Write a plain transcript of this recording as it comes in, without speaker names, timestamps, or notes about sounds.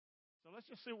Let's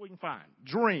just see what we can find.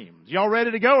 Dreams. Y'all ready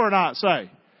to go or not?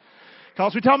 Say.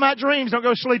 Because we're talking about dreams, don't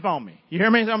go sleep on me. You hear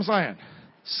me? What I'm saying?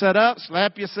 Set up,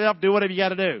 slap yourself, do whatever you got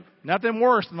to do. Nothing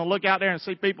worse than to look out there and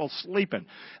see people sleeping. And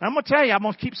I'm going to tell you, I'm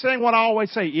going to keep saying what I always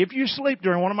say. If you sleep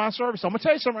during one of my services, I'm going to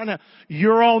tell you something right now.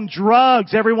 You're on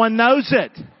drugs. Everyone knows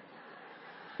it.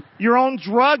 You're on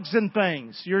drugs and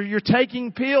things. You're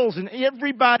taking pills and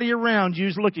everybody around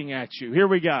you's looking at you. Here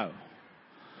we go.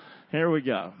 Here we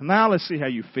go. Now let's see how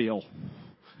you feel.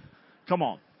 Come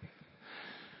on.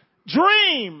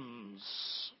 Dreams.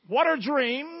 What are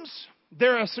dreams?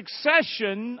 They're a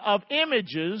succession of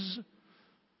images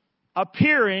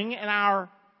appearing in our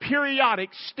periodic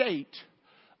state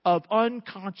of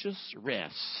unconscious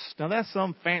rest. Now that's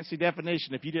some fancy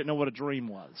definition if you didn't know what a dream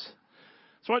was.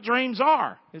 That's what dreams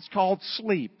are. It's called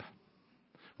sleep.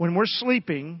 When we're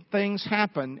sleeping, things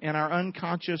happen in our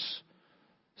unconscious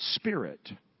spirit,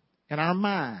 in our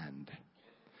mind.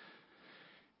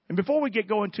 And before we get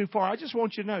going too far, I just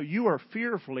want you to know you are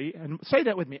fearfully, and say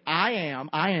that with me, I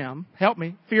am, help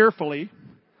me, fearfully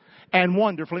and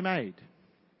wonderfully made.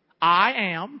 I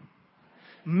am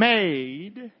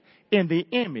made in the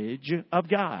image of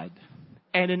God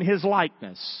and in His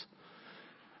likeness.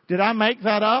 Did I make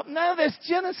that up? No, that's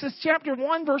Genesis chapter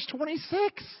 1, verse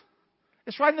 26.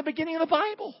 It's right in the beginning of the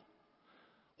Bible.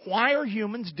 Why are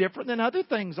humans different than other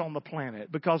things on the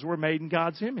planet? Because we're made in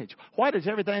God's image. Why does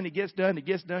everything that gets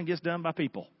done by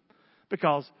people?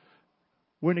 Because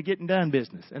we're in the getting done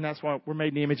business. And that's why we're made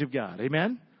in the image of God.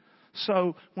 Amen?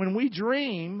 So when we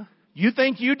dream, you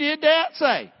think you did that?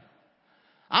 Say,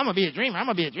 I'm going to be a dreamer. I'm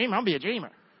going to be a dreamer. I'm going to be a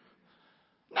dreamer.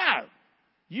 No.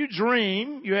 You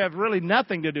dream. You have really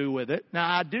nothing to do with it. Now,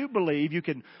 I do believe you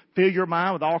can fill your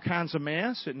mind with all kinds of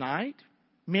mess at night.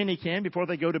 Many can before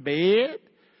they go to bed.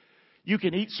 You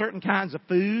can eat certain kinds of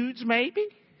foods, maybe.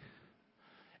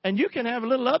 And you can have a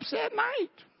little upset night.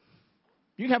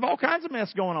 You can have all kinds of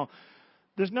mess going on.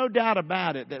 There's no doubt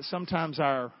about it that sometimes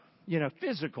our,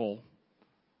 physical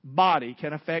body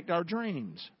can affect our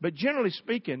dreams. But generally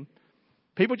speaking,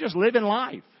 people just living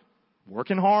life.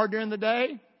 Working hard during the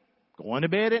day. Going to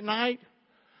bed at night.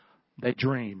 They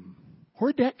dream.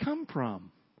 Where'd that come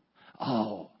from?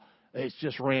 Oh, it's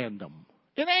just random.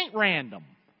 It ain't random.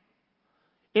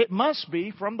 It must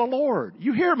be from the Lord.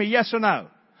 You hear me, yes or no?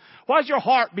 Why does your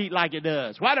heart beat like it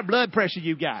does? Why the blood pressure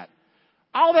you got?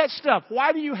 All that stuff.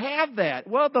 Why do you have that?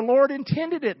 Well, the Lord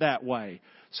intended it that way.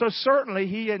 So certainly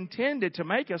He intended to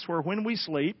make us where when we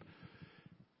sleep,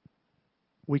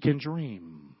 we can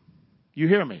dream. You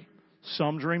hear me?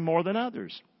 Some dream more than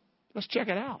others. Let's check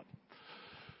it out.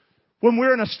 When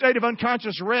we're in a state of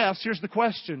unconscious rest, here's the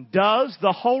question. Does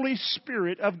the Holy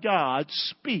Spirit of God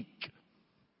speak?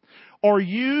 Or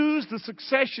use the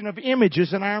succession of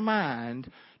images in our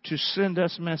mind to send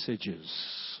us messages?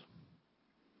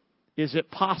 Is it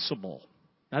possible?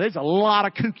 Now, there's a lot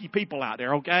of kooky people out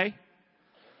there, okay?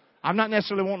 I'm not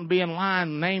necessarily wanting to be in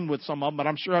line named with some of them, but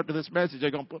I'm sure after this message they're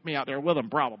going to put me out there with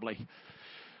them probably.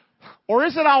 Or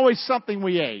is it always something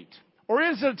we ate? Or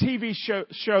is it a TV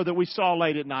show that we saw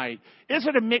late at night? Is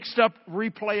it a mixed up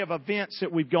replay of events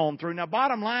that we've gone through? Now,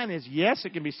 bottom line is, yes,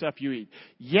 it can be stuff you eat.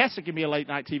 Yes, it can be a late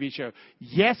night TV show.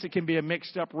 Yes, it can be a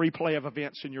mixed up replay of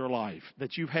events in your life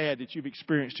that you've had, that you've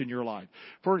experienced in your life.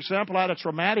 For example, I had a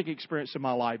traumatic experience in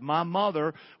my life. My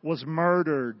mother was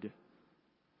murdered.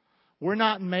 We're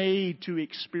not made to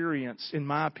experience, in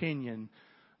my opinion,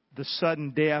 the sudden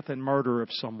death and murder of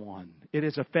someone. It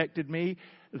has affected me.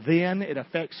 Then it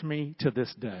affects me to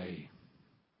this day.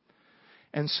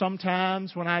 And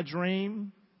sometimes when I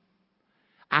dream,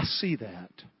 I see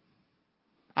that.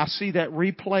 I see that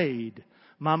replayed,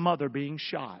 my mother being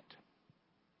shot.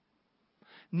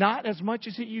 Not as much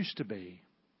as it used to be.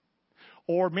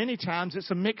 Or many times it's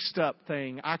a mixed up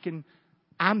thing.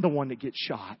 I'm the one that gets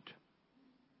shot.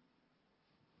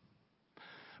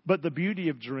 But the beauty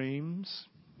of dreams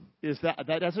is that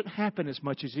doesn't happen as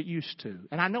much as it used to.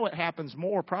 And I know it happens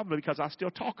more probably because I still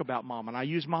talk about Mama. And I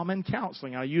use Mama in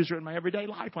counseling. I use her in my everyday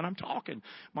life when I'm talking.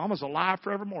 Mama's alive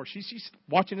forevermore. She's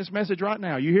watching this message right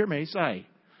now. You hear me say.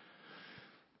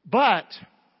 But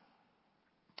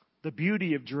the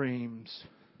beauty of dreams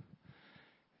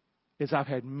is I've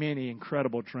had many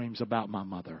incredible dreams about my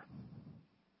mother.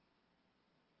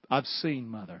 I've seen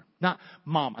Mother. Not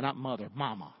Mama, not Mother,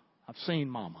 Mama. I've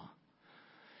seen Mama.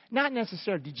 Not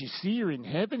necessarily, did you see her in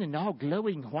heaven and all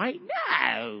glowing white?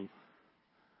 No.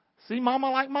 See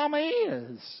Mama like Mama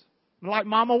is. Like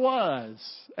Mama was.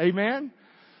 Amen?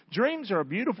 Dreams are a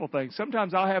beautiful thing.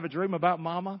 Sometimes I'll have a dream about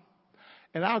Mama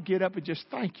and I'll get up and just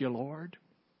thank you, Lord.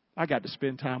 I got to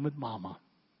spend time with Mama.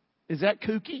 Is that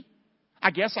kooky?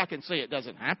 I guess I can say it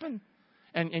doesn't happen.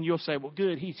 And you'll say, well,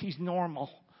 good, he's normal.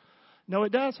 No,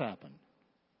 it does happen.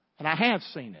 And I have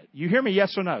seen it. You hear me,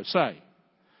 yes or no? Say.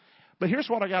 But here's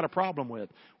what I got a problem with.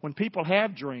 When people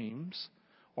have dreams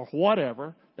or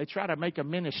whatever, they try to make a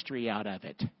ministry out of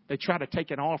it. They try to take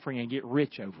an offering and get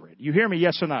rich over it. You hear me,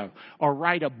 yes or no? Or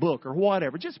write a book or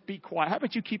whatever. Just be quiet. How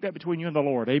about you keep that between you and the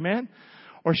Lord? Amen?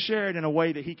 Or share it in a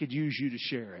way that He could use you to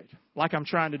share it. Like I'm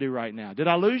trying to do right now. Did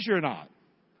I lose you or not?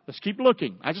 Let's keep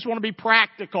looking. I just want to be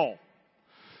practical.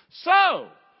 So,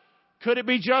 could it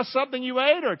be just something you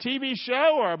ate or a TV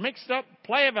show or a mixed up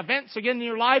play of events again in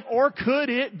your life? Or could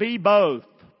it be both?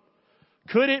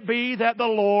 Could it be that the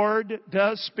Lord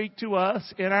does speak to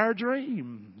us in our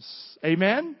dreams?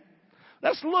 Amen?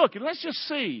 Let's look and let's just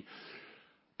see.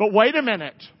 But wait a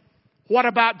minute. What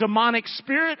about demonic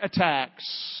spirit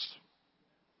attacks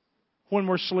when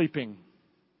we're sleeping?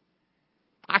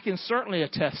 I can certainly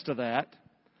attest to that.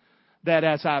 That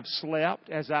as I've slept,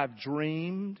 as I've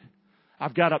dreamed,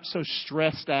 I've got up so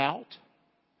stressed out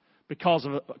because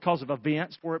of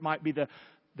events where it might be the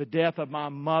death of my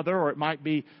mother, or it might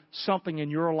be something in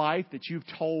your life that you've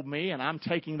told me, and I'm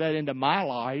taking that into my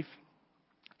life.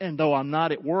 And though I'm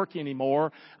not at work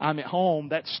anymore, I'm at home,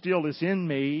 that still is in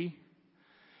me.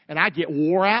 And I get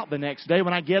wore out the next day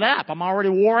when I get up. I'm already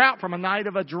wore out from a night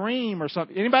of a dream or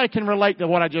something. Anybody can relate to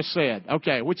what I just said?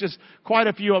 Okay, which is quite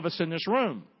a few of us in this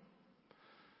room.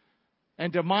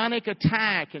 And demonic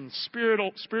attack and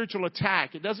spiritual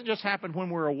attack, it doesn't just happen when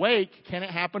we're awake. Can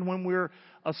it happen when we're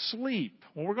asleep?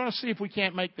 Well, we're going to see if we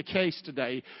can't make the case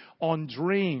today on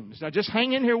dreams. Now, just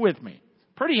hang in here with me.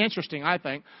 Pretty interesting, I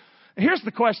think. Here's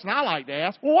the question I like to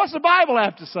ask. Well, what's the Bible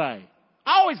have to say?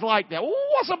 I always like that. Well,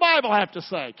 what's the Bible have to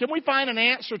say? Can we find an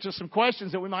answer to some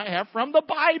questions that we might have from the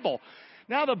Bible?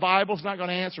 Now, the Bible's not going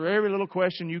to answer every little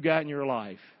question you got in your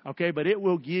life, okay? But it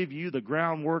will give you the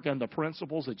groundwork and the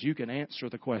principles that you can answer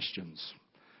the questions,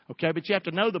 okay? But you have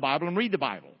to know the Bible and read the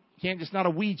Bible. You can't just not a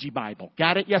Ouija Bible.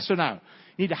 Got it? Yes or no?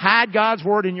 You need to hide God's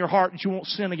Word in your heart that you won't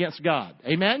sin against God.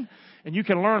 Amen? And you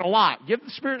can learn a lot. Give the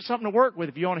Spirit something to work with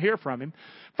if you want to hear from Him.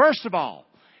 First of all,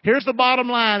 here's the bottom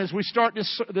line as we start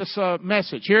this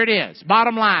message. Here it is.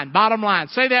 Bottom line. Bottom line.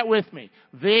 Say that with me.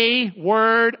 The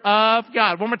Word of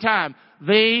God. One more time.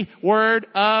 The Word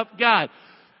of God.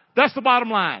 That's the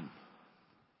bottom line.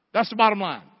 That's the bottom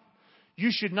line. You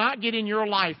should not get in your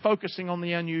life focusing on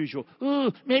the unusual.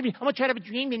 Ooh, maybe I'm going to try to have a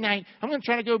dream tonight. I'm going to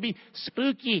try to go be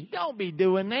spooky. Don't be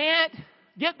doing that.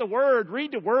 Get the Word.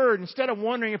 Read the Word. Instead of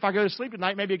wondering if I go to sleep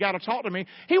tonight, maybe God will talk to me.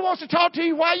 He wants to talk to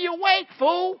you while you're awake,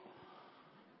 fool.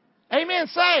 Amen.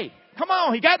 Say, come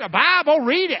on. He got the Bible.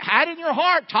 Read it. Hide it in your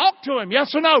heart. Talk to Him.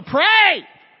 Yes or no? Pray.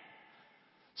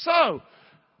 So,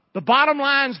 the bottom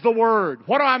line's the Word.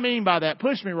 What do I mean by that?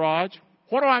 Push me, Raj.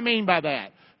 What do I mean by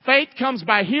that? Faith comes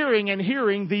by hearing, and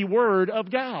hearing the Word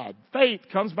of God. Faith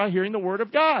comes by hearing the Word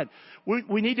of God.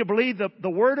 We need to believe the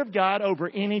Word of God over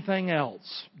anything else.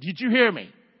 Did you hear me?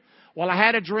 Well, I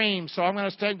had a dream, so I'm going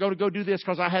to go do this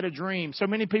because I had a dream. So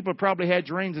many people probably had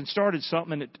dreams and started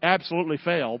something and it absolutely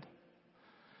failed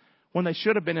when they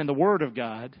should have been in the Word of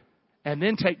God. And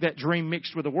then take that dream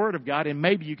mixed with the Word of God, and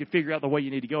maybe you could figure out the way you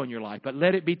need to go in your life. But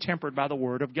let it be tempered by the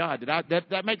Word of God.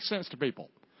 That makes sense to people.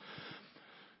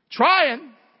 Trying,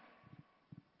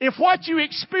 if what you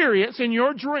experience in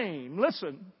your dream,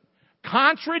 listen,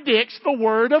 contradicts the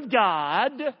Word of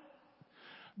God,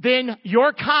 then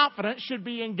your confidence should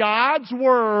be in God's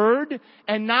Word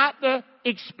and not the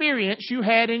experience you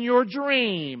had in your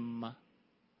dream.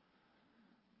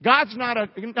 God's not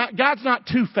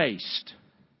two-faced.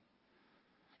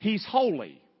 He's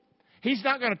holy. He's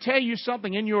not going to tell you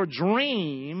something in your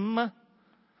dream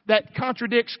that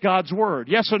contradicts God's Word.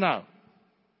 Yes or no?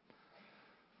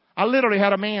 I literally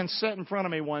had a man sit in front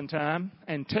of me one time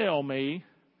and tell me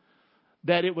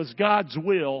that it was God's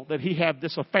will that he have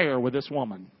this affair with this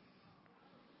woman.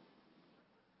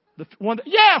 What?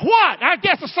 I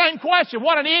guess the same question.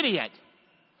 What an idiot.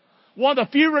 One of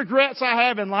the few regrets I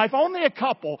have in life, only a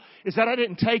couple, is that I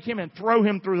didn't take him and throw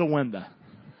him through the window.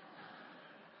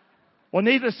 Well,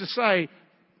 needless to say,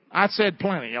 I said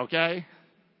plenty, okay?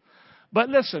 But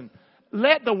listen,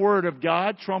 let the Word of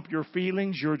God trump your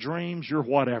feelings, your dreams, your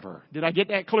whatever. Did I get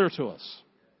that clear to us?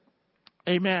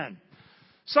 Amen.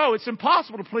 So, it's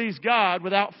impossible to please God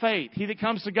without faith. He that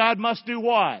comes to God must do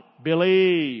what?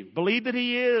 Believe. Believe that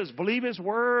He is. Believe His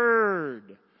Word.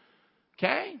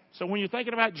 Okay? So when you're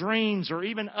thinking about dreams or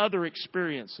even other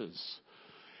experiences,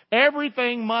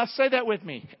 everything must, say that with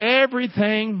me,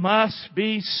 everything must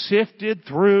be sifted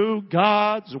through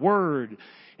God's Word.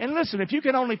 And listen, if you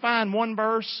can only find one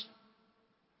verse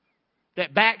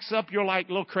that backs up your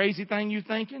little crazy thing you're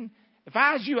thinking, If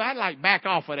I was you, I'd like back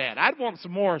off of that. I'd want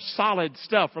some more solid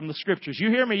stuff from the Scriptures. You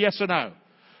hear me? Yes or no?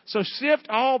 So sift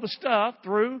all the stuff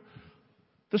through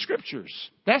the Scriptures.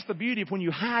 That's the beauty of when you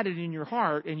hide it in your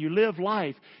heart and you live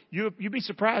life. You'd be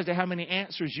surprised at how many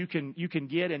answers you can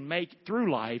get and make through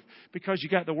life because you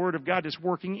got the Word of God that's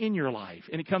working in your life.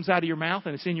 And it comes out of your mouth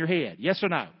and it's in your head. Yes or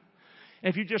no?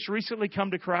 And if you just recently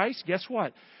come to Christ, guess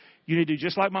what? You need to do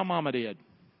just like my mama did.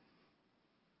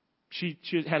 She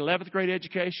had 11th grade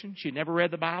education. She had never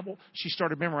read the Bible. She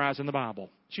started memorizing the Bible.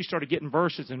 She started getting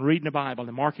verses and reading the Bible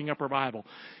and marking up her Bible.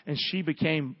 And she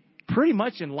became pretty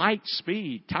much in light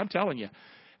speed, I'm telling you,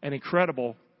 an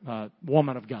incredible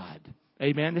woman of God.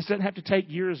 Amen. This doesn't have to take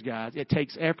years, guys. It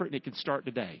takes effort, and it can start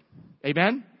today.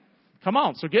 Amen. Come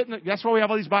on. So that's why we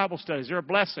have all these Bible studies. They're a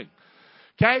blessing.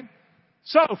 Okay.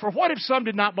 So, for what if some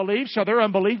did not believe? Shall their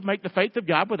unbelief make the faith of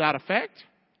God without effect?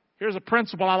 Here's a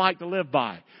principle I like to live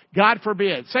by. God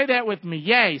forbid. Say that with me.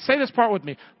 Yea. Say this part with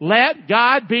me. Let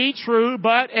God be true,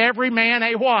 but every man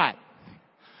a what?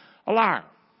 A liar.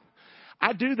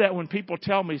 I do that when people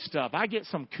tell me stuff. I get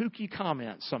some kooky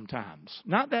comments sometimes.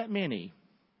 Not that many,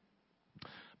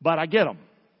 but I get them.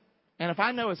 And if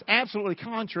I know it's absolutely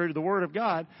contrary to the Word of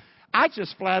God, I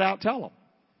just flat out tell them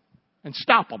and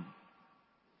stop them.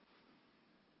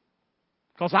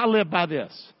 Because I live by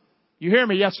this. You hear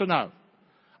me, yes or no?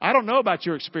 I don't know about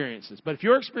your experiences, but if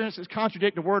your experiences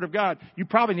contradict the Word of God, you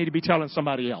probably need to be telling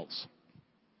somebody else.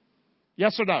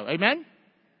 Yes or no? Amen?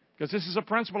 Because this is a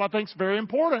principle I think is very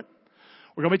important.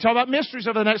 We're going to be talking about mysteries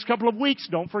over the next couple of weeks.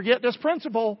 Don't forget this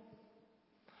principle.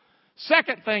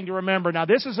 Second thing to remember. Now,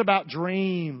 this is about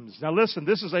dreams. Now, listen,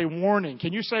 this is a warning.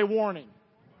 Can you say warning?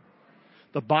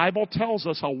 The Bible tells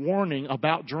us a warning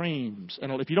about dreams.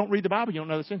 And if you don't read the Bible, you don't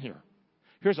know that's in here.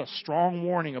 Here's a strong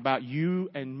warning about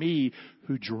you and me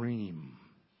who dream.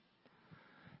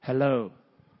 Hello.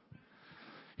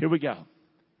 Here we go.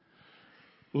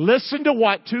 Listen to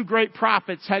what two great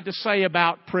prophets had to say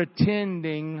about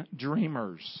pretending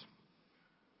dreamers.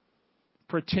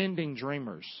 Pretending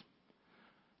dreamers.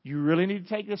 You really need to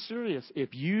take this serious.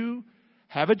 If you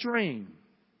have a dream,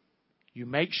 you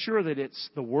make sure that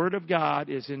it's the Word of God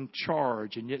is in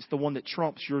charge and it's the one that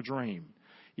trumps your dream.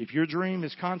 If your dream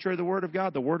is contrary to the Word of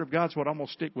God's what I'm going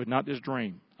to stick with, not this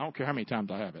dream. I don't care how many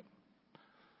times I have it.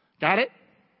 Got it?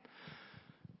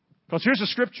 Because here's the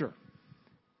Scripture.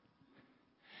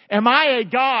 Am I a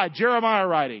God, Jeremiah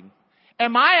writing,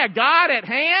 am I a God at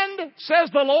hand, says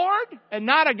the Lord, and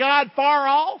not a God far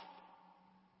off?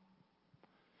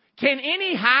 Can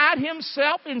any hide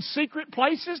himself in secret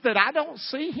places that I don't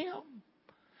see him?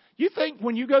 You think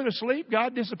when you go to sleep,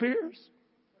 God disappears?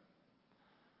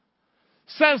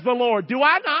 Says the Lord, do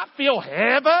I not feel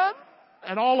heaven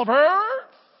and all of earth?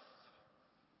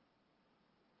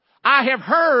 I have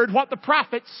heard what the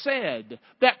prophets said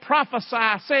that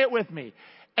prophesy. Say it with me.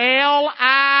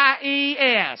 Lies.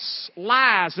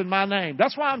 Lies in my name.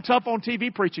 That's why I'm tough on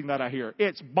TV preaching that I hear.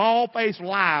 It's bald-faced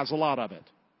lies, a lot of it.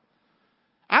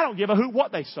 I don't give a hoot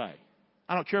what they say.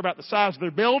 I don't care about the size of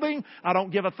their building. I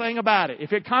don't give a thing about it.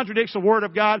 If it contradicts the Word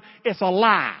of God, it's a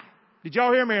lie. Did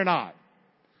y'all hear me or not?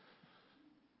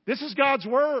 This is God's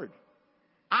Word.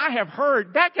 I have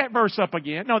heard, back that verse up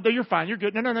again. No, you're fine. You're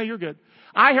good. No, you're good.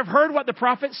 I have heard what the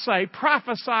prophets say,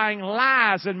 prophesying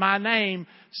lies in my name,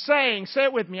 saying, say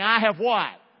it with me, I have what?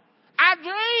 I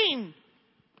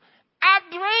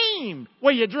dreamed.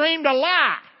 Well, you dreamed a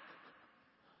lie.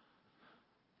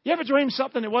 You ever dreamed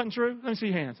something that wasn't true? Let me see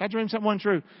your hands. I dreamed something wasn't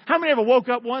true. How many ever woke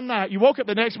up one night, you woke up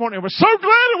the next morning and were so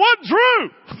glad it wasn't true?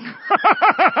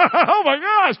 Oh my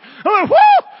gosh. I'm like,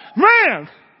 whoo, man.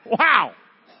 Wow.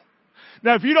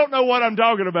 Now, if you don't know what I'm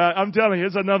talking about, I'm telling you,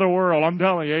 it's another world. I'm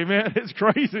telling you, amen. It's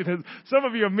crazy. Some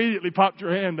of you immediately popped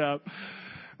your hand up.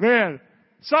 Man.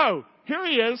 So, here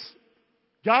he is.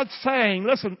 God's saying,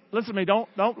 listen to me, don't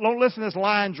listen to this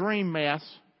lying dream mess.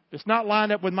 It's not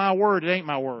lined up with my word, it ain't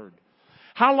my word.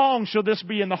 How long shall this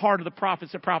be in the heart of the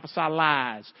prophets that prophesy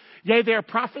lies? Yea, they are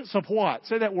prophets of what?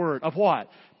 Say that word. Of what?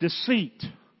 Deceit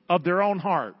of their own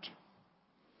heart.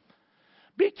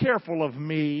 Be careful of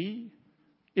me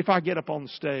if I get up on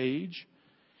stage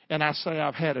and I say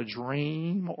I've had a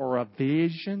dream or a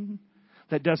vision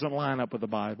that doesn't line up with the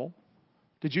Bible.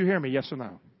 Did you hear me? Yes or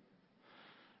no?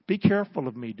 Be careful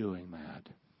of me doing that.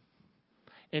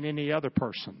 And any other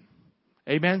person.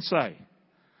 Amen, say.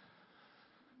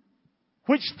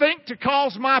 Which think to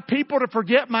cause my people to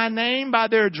forget my name by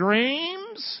their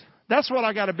dreams. That's what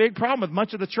I got a big problem with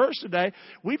much of the church today.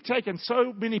 We've taken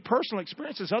so many personal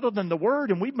experiences other than the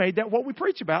Word, and we've made that what we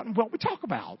preach about and what we talk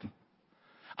about.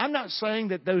 I'm not saying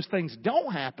that those things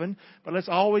don't happen, but let's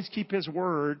always keep His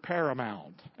Word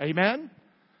paramount. Amen?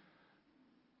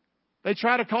 They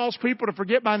try to cause people to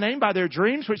forget my name by their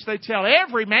dreams, which they tell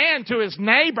every man to his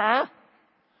neighbor.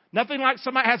 Nothing like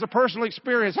somebody has a personal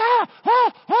experience.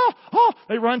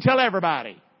 They run and tell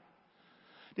everybody.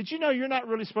 Did you know you're not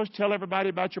really supposed to tell everybody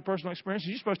about your personal experience?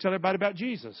 You're supposed to tell everybody about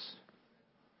Jesus.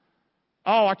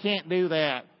 Oh, I can't do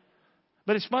that.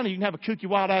 But it's funny. You can have a kooky,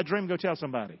 wild-eyed dream and go tell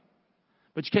somebody.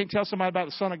 But you can't tell somebody about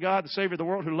the Son of God, the Savior of the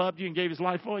world, who loved you and gave His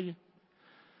life for you.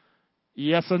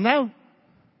 Yes or no?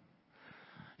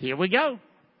 Here we go.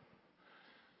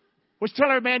 Which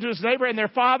tell every man to his neighbor, and their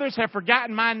fathers have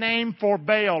forgotten my name for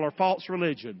Baal, or false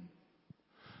religion.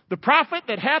 The prophet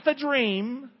that hath a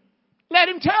dream, let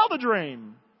him tell the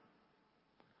dream.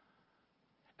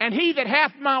 And he that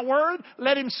hath my word,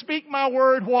 let him speak my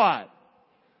word what?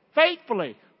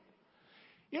 Faithfully.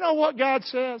 You know what God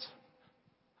says?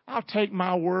 I'll take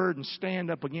my word and stand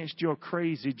up against your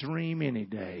crazy dream any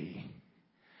day.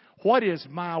 What is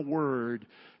my word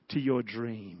to your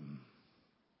dream?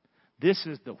 This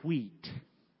is the wheat,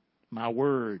 my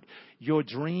word. Your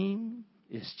dream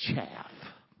is chaff.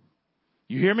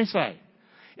 You hear me say?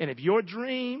 And if your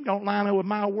dream don't line up with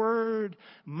my word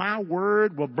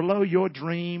will blow your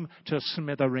dream to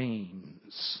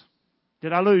smithereens.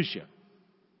 Did I lose you?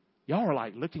 Y'all are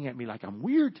like looking at me like I'm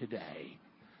weird today.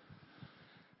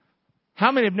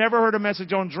 How many have never heard a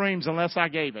message on dreams unless I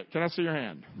gave it? Can I see your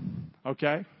hand?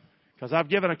 Okay. Because I've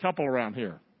given a couple around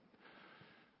here.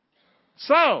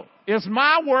 So, is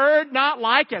my word not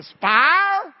like as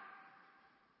fire?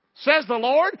 Says the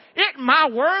Lord. Isn't my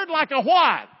word like a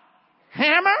what?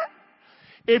 Hammer?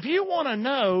 If you want to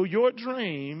know your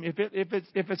dream, if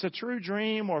it's a true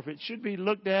dream or if it should be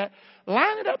looked at,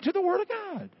 line it up to the Word of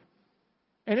God.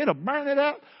 And it'll burn it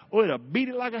up or it'll beat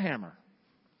it like a hammer.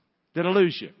 Did I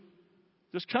lose you?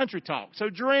 Just country talk. So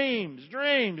dreams.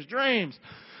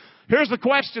 Here's the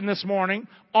question this morning.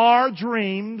 Are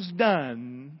dreams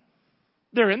done?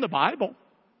 They're in the Bible.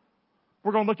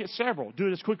 We're going to look at several. Do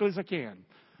it as quickly as I can.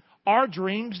 Are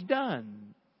dreams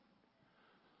done?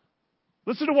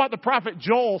 Listen to what the prophet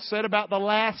Joel said about the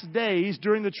last days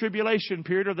during the tribulation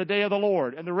period or the day of the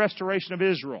Lord and the restoration of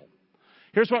Israel.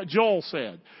 Here's what Joel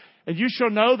said. And you shall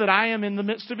know that I am in the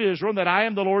midst of Israel, and that I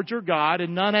am the Lord your God,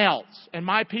 and none else. And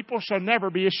my people shall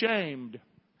never be ashamed.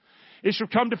 It shall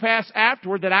come to pass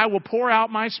afterward that I will pour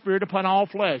out my Spirit upon all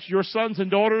flesh. Your sons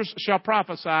and daughters shall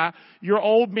prophesy. Your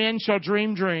old men shall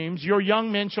dream dreams. Your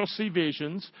young men shall see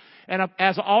visions. And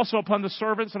as also upon the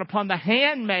servants and upon the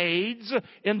handmaids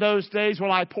in those days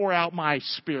will I pour out my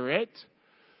Spirit.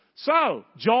 So,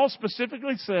 Joel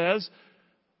specifically says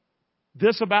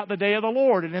this about the day of the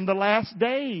Lord and in the last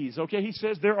days. Okay, he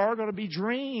says there are going to be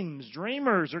dreams.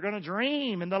 Dreamers are going to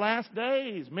dream in the last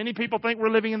days. Many people think we're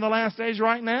living in the last days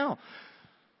right now.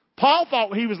 Paul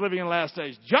thought he was living in the last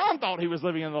days. John thought he was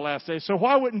living in the last days. So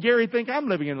why wouldn't Gary think I'm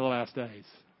living in the last days?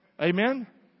 Amen?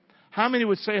 How many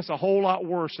would say it's a whole lot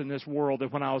worse in this world than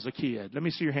when I was a kid? Let me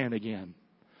see your hand again.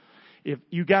 If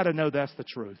you got to know that's the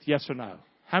truth. Yes or no?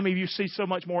 How many of you see so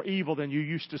much more evil than you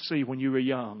used to see when you were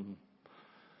young?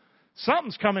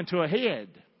 Something's coming to a head.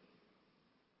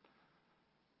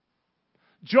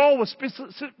 Joel was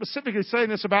specifically saying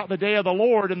this about the day of the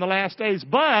Lord in the last days.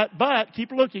 But,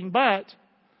 keep looking, but,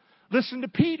 listen to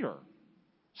Peter.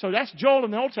 So that's Joel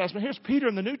in the Old Testament. Here's Peter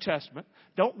in the New Testament.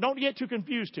 Don't get too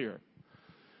confused here.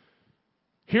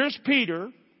 Here's Peter,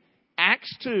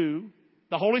 Acts 2.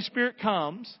 The Holy Spirit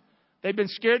comes. They've been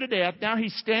scared to death. Now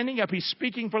he's standing up. He's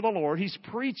speaking for the Lord. He's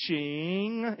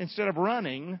preaching instead of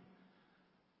running.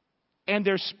 And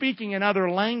they're speaking in other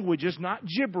languages, not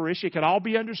gibberish. It could all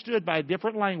be understood by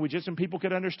different languages, and people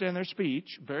could understand their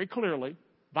speech very clearly.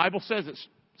 The Bible says it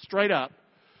straight up.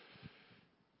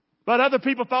 But other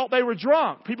people thought they were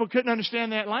drunk. People couldn't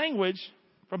understand that language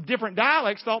from different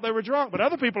dialects, thought they were drunk. But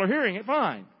other people are hearing it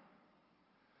fine.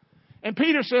 And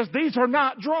Peter says, these are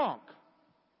not drunk.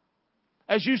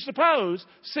 As you suppose,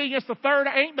 seeing it's the third,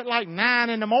 ain't but like 9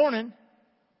 in the morning.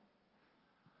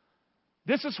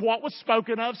 This is what was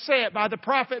spoken of, said by the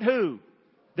prophet who?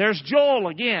 There's Joel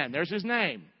again. There's his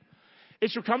name. It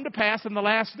shall come to pass in the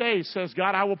last days, says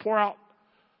God, I will pour out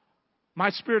my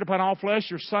Spirit upon all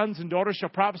flesh. Your sons and daughters shall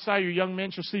prophesy. Your young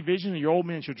men shall see visions, and your old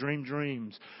men shall dream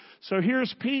dreams. So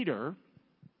here's Peter.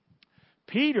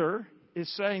 Peter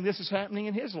is saying this is happening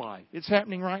in his life. It's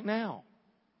happening right now.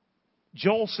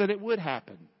 Joel said it would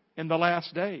happen in the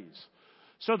last days.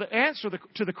 So the answer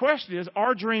to the question is,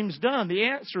 are dreams done? The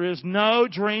answer is no,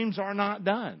 dreams are not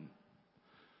done.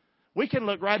 We can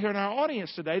look right here in our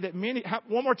audience today that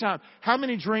one more time, how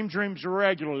many dreams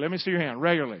regularly? Let me see your hand.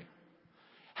 Regularly.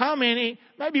 How many,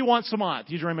 maybe once a month,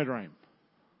 you dream a dream?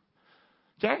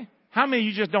 Okay? How many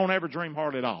you just don't ever dream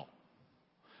hardly at all?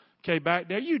 Okay, back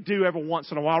there. You do every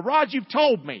once in a while. Rod, you've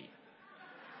told me.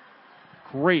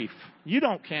 Grief. You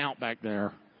don't count back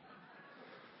there.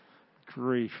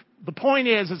 Grief. The point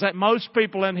is that most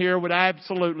people in here would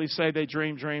absolutely say they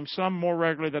dream dreams, some more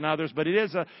regularly than others, but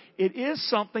it is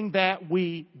something that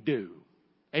we do.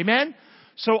 Amen?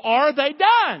 So are they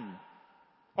done?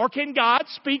 Or can God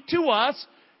speak to us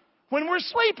when we're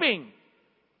sleeping?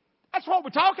 That's what we're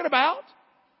talking about.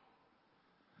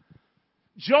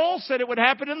 Joel said it would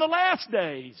happen in the last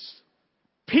days.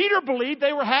 Peter believed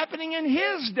they were happening in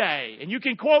his day. And you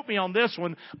can quote me on this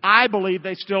one. I believe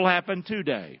they still happen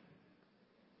today.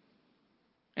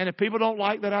 And if people don't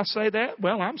like that I say that,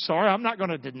 well, I'm sorry. I'm not going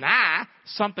to deny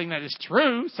something that is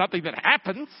true, something that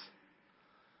happens.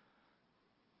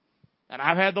 And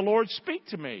I've had the Lord speak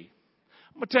to me.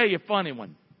 I'm going to tell you a funny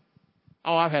one.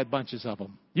 Oh, I've had bunches of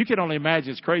them. You can only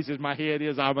imagine, as crazy as my head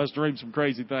is, I must dream some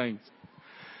crazy things.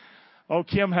 Oh,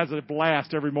 Kim has a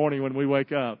blast every morning when we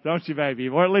wake up. Don't you, baby?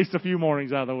 Or at least a few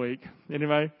mornings out of the week.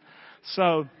 Anyway,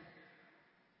 so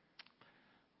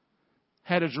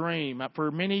had a dream. For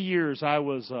many years, I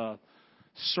was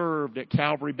served at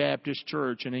Calvary Baptist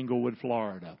Church in Englewood,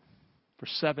 Florida for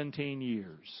 17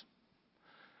 years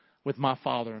with my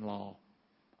father-in-law.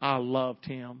 I loved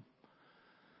him.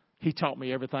 He taught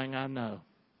me everything I know.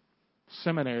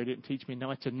 Seminary didn't teach me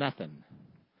much of nothing.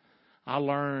 I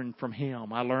learned from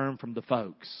him. I learned from the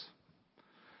folks.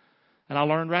 And I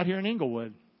learned right here in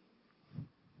Englewood.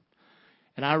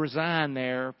 And I resigned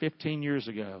there 15 years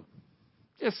ago.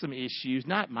 Just some issues,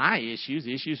 not my issues,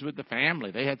 issues with the family.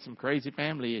 They had some crazy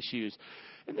family issues.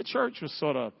 And the church was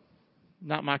sort of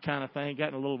not my kind of thing,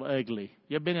 gotten a little ugly.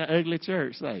 You ever been in an ugly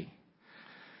church? I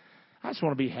just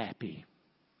want to be happy.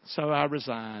 So I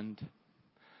resigned.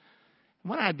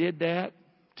 When I did that,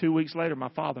 2 weeks later, my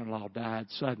father-in-law died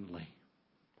suddenly.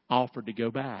 Offered to go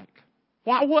back.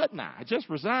 Why wouldn't I? I just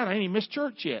resigned. I ain't even missed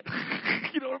church yet.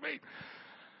 You know what I mean?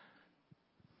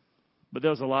 But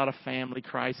there was a lot of family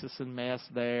crisis and mess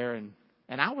there. And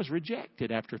I was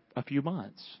rejected after a few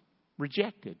months.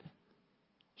 Rejected.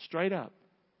 Straight up.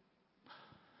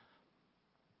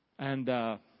 And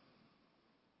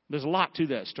there's a lot to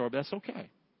that story, but that's okay.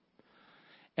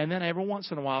 And then every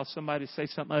once in a while, somebody say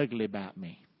something ugly about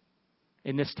me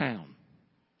in this town.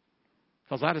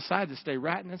 Because I decided to stay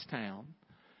right in this town.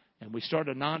 And we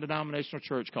started a non-denominational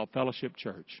church called Fellowship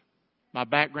Church. My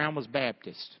background was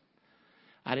Baptist.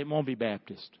 I didn't want to be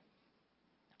Baptist.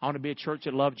 I wanted to be a church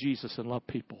that loved Jesus and loved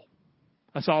people.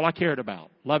 That's all I cared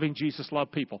about. Loving Jesus,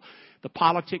 love people. The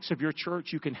politics of your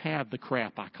church, you can have the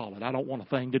crap, I call it. I don't want a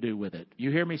thing to do with it.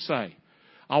 You hear me say?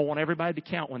 I want everybody to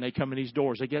count when they come in these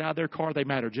doors. They get out of their car, they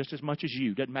matter just as much as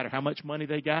you. Doesn't matter how much money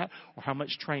they got or how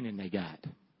much training they got.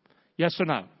 Yes or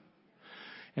no?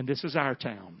 And this is our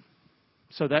town.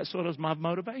 So that sort of is my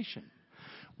motivation.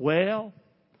 Well,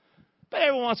 but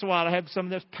every once in a while I have some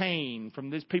of this pain from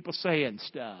these people saying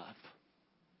stuff.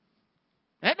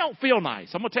 That don't feel nice.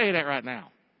 I'm going to tell you that right now.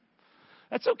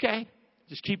 That's okay.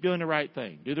 Just keep doing the right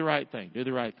thing. Do the right thing. Do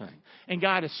the right thing. And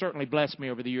God has certainly blessed me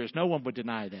over the years. No one would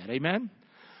deny that. Amen?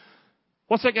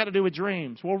 What's that got to do with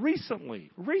dreams? Well, recently,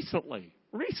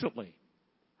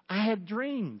 I had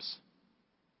dreams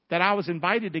that I was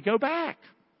invited to go back.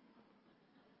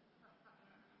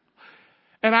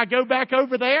 And I go back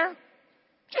over there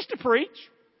just to preach.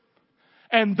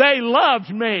 And they loved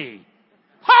me.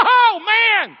 Oh,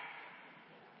 man!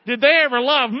 Did they ever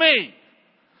love me?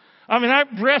 I mean,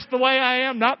 I'm dressed the way I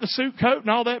am, not the suit coat and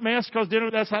all that mess, because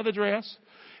that's how they dress.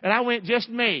 And I went just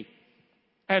me.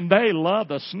 And they loved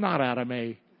the snot out of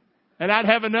me. And I'd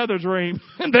have another dream.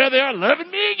 And there they are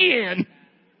loving me again.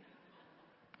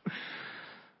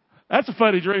 That's a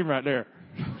funny dream right there.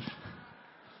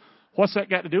 What's that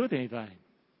got to do with anything?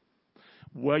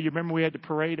 Well, you remember we had the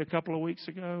parade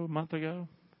a month ago?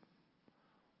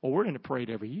 Well, we're in the parade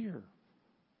every year.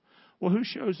 Well, who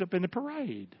shows up in the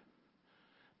parade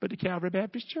but the Calvary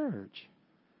Baptist Church?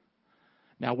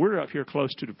 Now, we're up here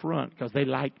close to the front because they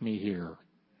like me here.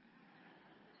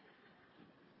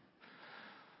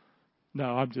 No,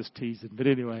 I'm just teasing. But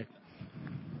anyway.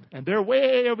 And they're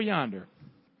way over yonder.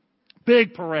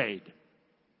 Big parade.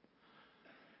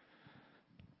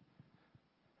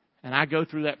 And I go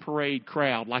through that parade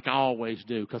crowd like I always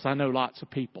do because I know lots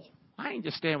of people. I ain't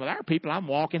just standing with our people. I'm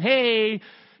walking, hey,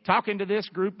 talking to this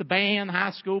group, the band,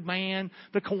 high school band,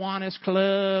 the Kiwanis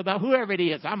Club, whoever it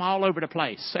is. I'm all over the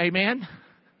place. Amen?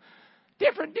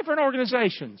 Different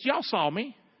organizations. Y'all saw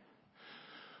me.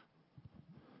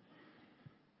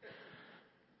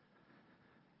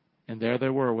 And there they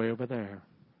were way over there.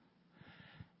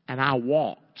 And I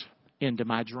walked into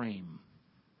my dream.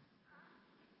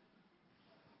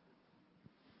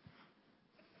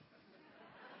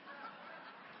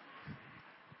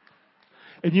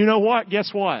 And you know what?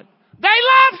 Guess what? They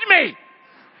loved me.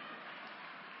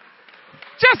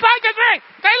 Just like the drink.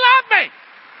 They loved me.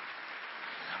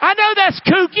 I know that's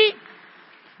kooky.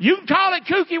 You can call it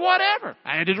kooky, whatever.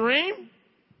 I had a dream.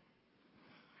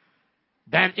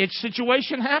 That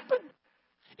situation happened.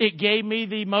 It gave me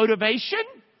the motivation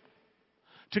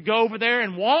to go over there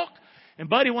and walk. And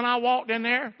buddy, when I walked in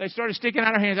there, they started sticking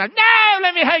out their hands. Like, no,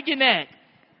 let me hug your neck.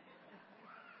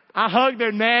 I hugged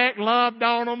their neck, loved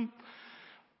on them.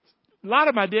 A lot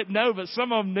of them I didn't know, but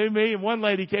some of them knew me. And one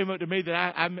lady came up to me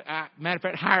that I matter of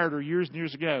fact, hired her years and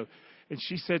years ago. And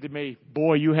she said to me,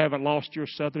 boy, you haven't lost your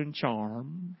southern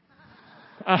charm.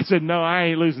 I said, no, I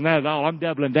ain't losing that at all. I'm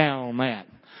doubling down on that.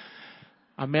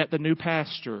 I met the new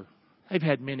pastor. They've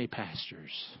had many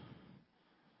pastors.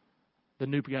 The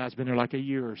new guy's been there like a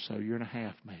year or so, year and a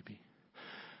half maybe.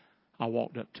 I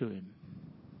walked up to him.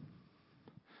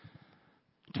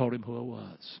 Told him who I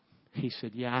was. He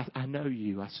said, yeah, I know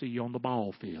you. I see you on the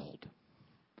ball field.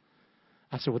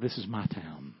 I said, well, this is my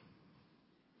town.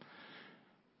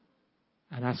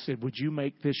 And I said, would you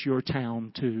make this your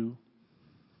town too?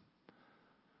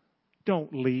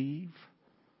 Don't leave.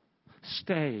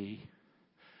 Stay.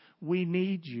 We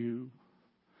need you.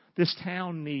 This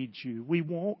town needs you. We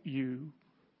want you.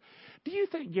 Do you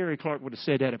think Gary Clark would have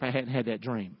said that if I hadn't had that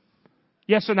dream?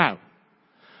 Yes or no?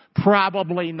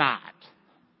 Probably not.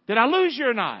 Did I lose you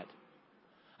or not?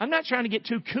 I'm not trying to get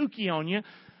too kooky on you,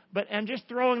 but I'm just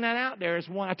throwing that out there as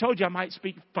one. I told you I might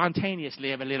speak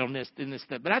spontaneously of a little in this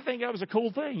stuff, but I think that was a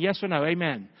cool thing. Yes or no?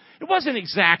 Amen. It wasn't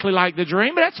exactly like the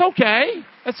dream, but that's okay.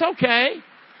 That's okay.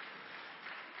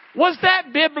 Was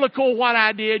that biblical what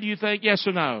I did, you think? Yes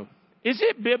or no? Is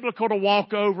it biblical to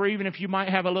walk over even if you might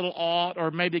have a little ought or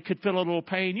maybe could feel a little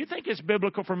pain? You think it's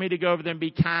biblical for me to go over there and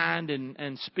be kind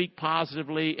and speak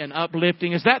positively and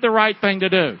uplifting? Is that the right thing to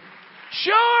do?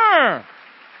 Sure.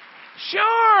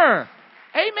 Sure.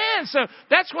 Amen. So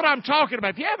that's what I'm talking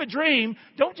about. If you have a dream,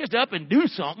 don't just up and do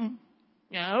something.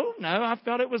 No, I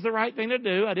felt it was the right thing to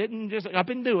do. I didn't just up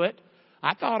and do it.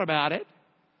 I thought about it.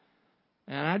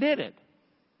 And I did it.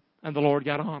 And the Lord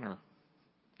got honor.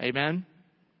 Amen.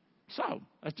 So,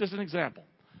 that's just an example.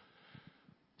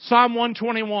 Psalm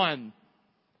 121.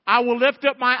 I will lift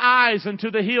up my eyes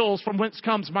unto the hills from whence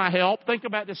comes my help. Think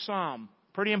about this psalm.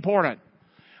 Pretty important.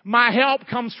 My help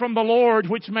comes from the Lord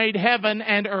which made heaven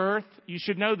and earth. You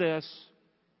should know this.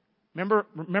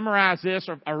 Memorize this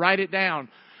or write it down.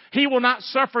 He will not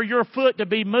suffer your foot to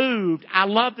be moved. I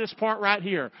love this part right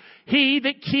here. He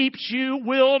that keeps you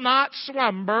will not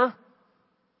slumber.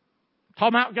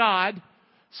 Talking about God.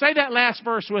 Say that last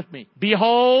verse with me.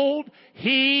 Behold,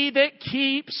 he that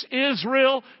keeps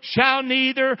Israel shall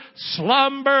neither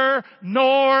slumber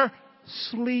nor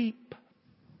sleep.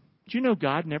 Do you know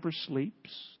God never sleeps,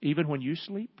 even when you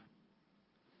sleep?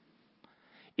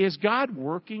 Is God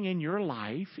working in your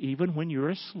life even when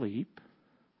you're asleep?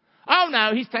 Oh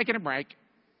no, he's taking a break.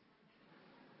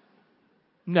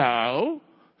 No.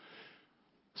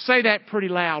 Say that pretty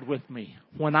loud with me.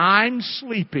 When I'm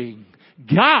sleeping,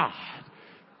 God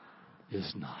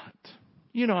is not.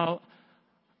 You know,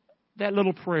 that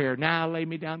little prayer, now I lay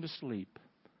me down to sleep.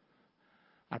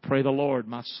 I pray the Lord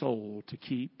my soul to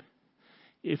keep.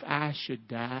 If I should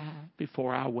die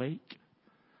before I wake,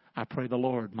 I pray the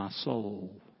Lord my soul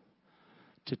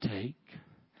to take.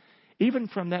 Even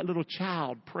from that little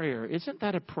child prayer, isn't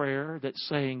that a prayer that's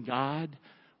saying, God,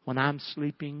 when I'm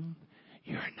sleeping,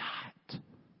 you're not.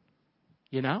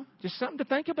 You know, just something to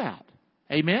think about.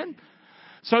 Amen?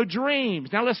 So dreams.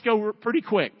 Now let's go pretty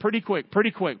quick. Rod,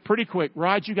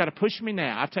 you got to push me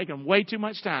now. I've taken way too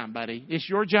much time, buddy. It's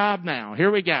your job now.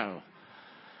 Here we go.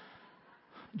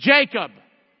 Jacob.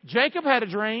 Jacob had a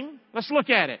dream. Let's look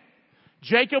at it.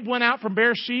 Jacob went out from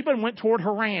Beersheba and went toward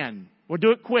Haran. We'll do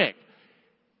it quick.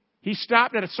 He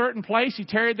stopped at a certain place. He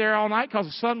tarried there all night because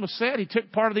the sun was set. He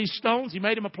took part of these stones. He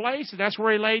made him a place, and that's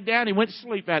where he laid down. He went to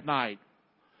sleep that night.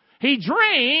 He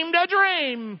dreamed a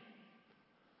dream.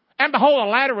 And behold, a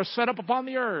ladder was set up upon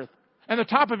the earth, and the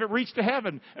top of it reached to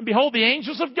heaven. And behold, the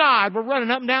angels of God were running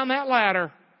up and down that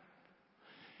ladder.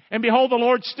 And behold, the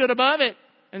Lord stood above it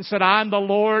and said, I'm the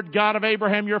Lord God of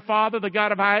Abraham your father, the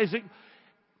God of Isaac.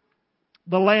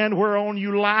 The land whereon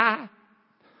you lie,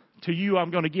 to you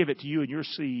I'm going to give it, to you and your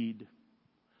seed.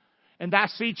 And thy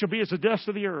seed shall be as the dust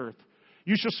of the earth.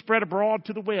 You shall spread abroad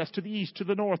to the west, to the east, to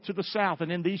the north, to the south,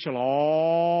 and in thee shall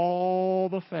all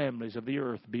the families of the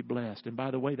earth be blessed. And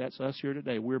by the way, that's us here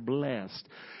today. We're blessed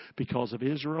because of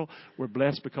Israel. We're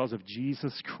blessed because of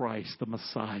Jesus Christ, the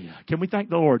Messiah. Can we thank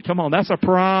the Lord? Come on, that's a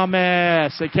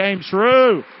promise. It came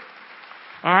true.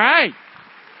 All right.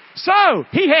 So,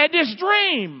 he had this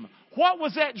dream. What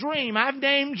was that dream? I've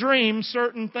named dreams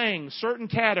certain things, certain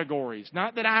categories.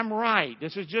 Not that I'm right.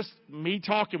 This is just me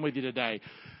talking with you today.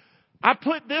 I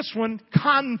put this one,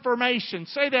 confirmation.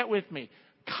 Say that with me.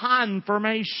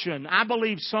 Confirmation. I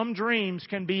believe some dreams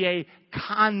can be a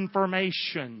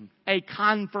confirmation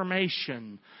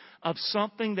of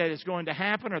something that is going to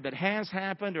happen or that has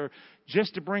happened or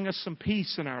just to bring us some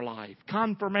peace in our life.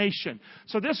 Confirmation.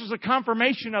 So this was a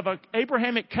confirmation of an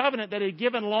Abrahamic covenant that he had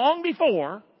given long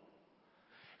before.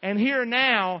 And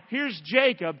here's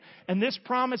Jacob, and this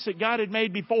promise that God had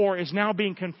made before is now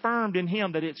being confirmed in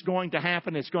him that it's going to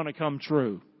happen, it's going to come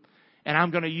true. And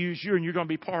I'm going to use you, and you're going to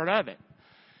be part of it.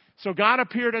 So God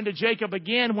appeared unto Jacob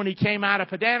again when he came out of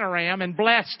Padan Aram and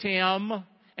blessed him.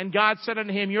 And God said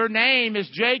unto him, your name is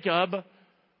Jacob.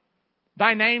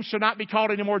 Thy name shall not be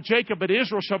called any more Jacob, but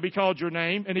Israel shall be called your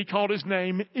name. And he called his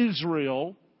name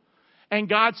Israel. And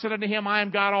God said unto him, I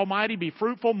am God Almighty. Be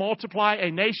fruitful, multiply.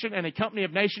 A nation and a company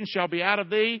of nations shall be out of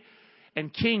thee,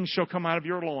 and kings shall come out of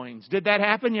your loins. Did that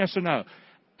happen? Yes or no?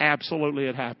 Absolutely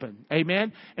it happened.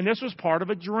 Amen? And this was part of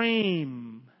a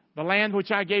dream. The land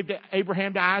which I gave to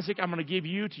Abraham, to Isaac, I'm going to give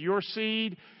you, to your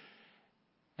seed.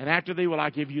 And after thee will I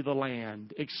give you the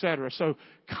land, etc. So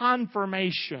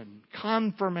confirmation.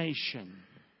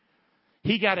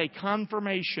 He got a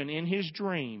confirmation in his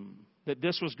dream that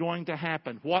this was going to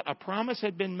happen. What a promise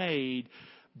had been made,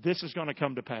 this is going to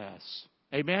come to pass.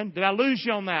 Amen? Did I lose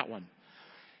you on that one?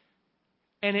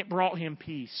 And it brought him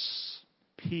peace.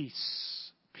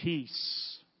 Peace.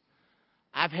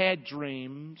 I've had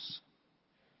dreams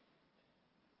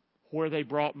where they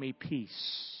brought me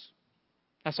peace.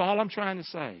 That's all I'm trying to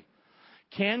say.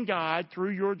 Can God,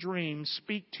 through your dreams,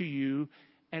 speak to you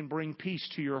and bring peace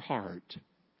to your heart?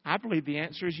 I believe the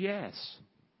answer is yes.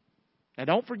 Now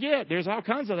don't forget, there's all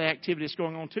kinds of activities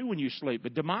going on too when you sleep,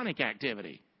 but demonic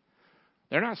activity.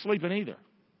 They're not sleeping either.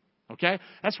 Okay?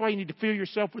 That's why you need to fill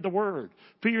yourself with the Word.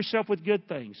 Fill yourself with good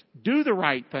things. Do the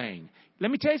right thing. Let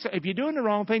me tell you something. If you're doing the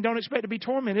wrong thing, don't expect to be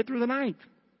tormented through the night.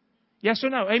 Yes or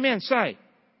no? Amen. Say.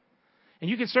 And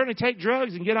you can certainly take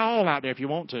drugs and get all out there if you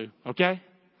want to. Okay?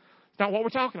 It's not what we're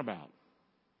talking about.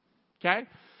 Okay?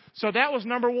 So that was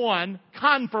number one,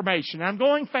 confirmation. I'm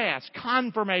going fast.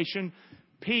 Confirmation.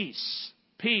 Peace.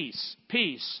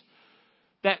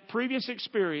 That previous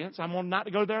experience, I'm going not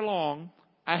to go there long.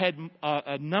 I had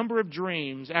a number of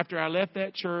dreams after I left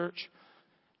that church,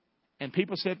 and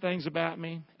people said things about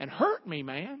me and hurt me,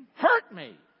 man. Hurt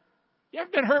me. You ever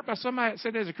been hurt by somebody that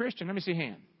said as a Christian? Let me see a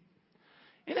hand.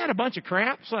 Isn't that a bunch of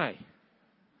crap? Say.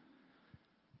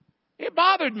 It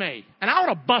bothered me, and I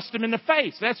want to bust him in the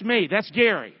face. That's me. That's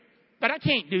Gary. But I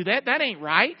can't do that. That ain't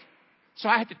right. So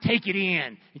I have to take it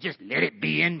in and just let it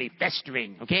be in me,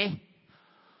 festering, okay?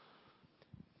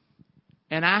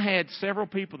 And I had several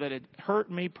people that had hurt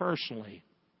me personally.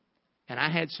 And I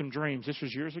had some dreams. This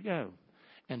was years ago.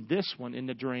 And this one in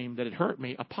the dream that had hurt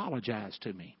me apologized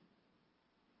to me.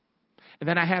 And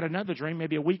then I had another dream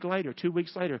maybe a week later, 2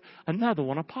 weeks later. Another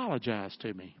one apologized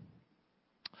to me.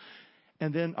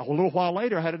 And then a little while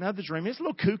later, I had another dream. It's a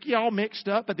little kooky, all mixed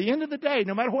up. But at the end of the day,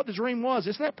 no matter what the dream was,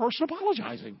 it's that person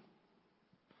apologizing.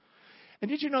 And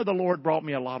did you know the Lord brought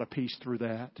me a lot of peace through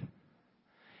that?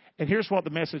 And here's what the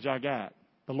message I got.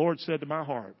 The Lord said to my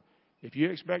heart, if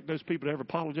you expect those people to ever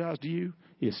apologize to you,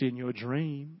 it's in your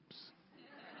dreams.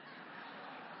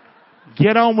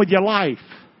 Get on with your life.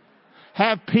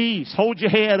 Have peace. Hold your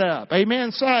head up.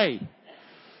 Amen. Say.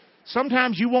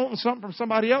 Sometimes you want something from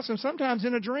somebody else, and sometimes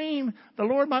in a dream, the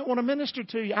Lord might want to minister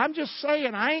to you. I'm just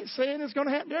saying. I ain't saying it's going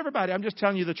to happen to everybody. I'm just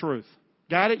telling you the truth.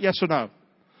 Got it? Yes or no?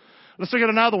 Let's look at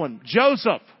another one.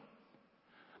 Joseph.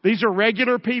 These are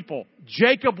regular people.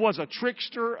 Jacob was a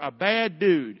trickster, a bad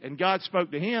dude, and God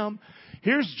spoke to him.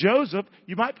 Here's Joseph.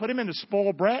 You might put him in the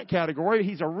spoiled brat category.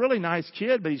 He's a really nice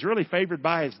kid, but he's really favored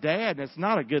by his dad, and it's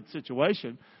not a good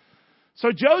situation.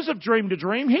 So Joseph dreamed a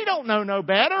dream. He don't know no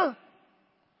better.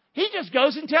 He just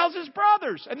goes and tells his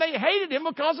brothers, and they hated him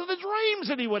because of the dreams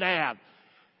that he would have.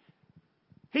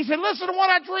 He said, listen to what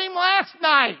I dreamed last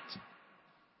night.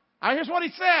 Here's what he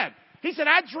said. He said,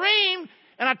 I dreamed,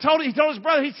 and he told his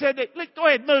brother, he said, look, go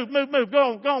ahead, move,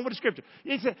 go on with the scripture.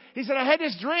 He said, I had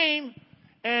this dream,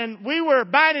 and we were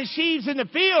binding sheaves in the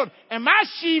field, and my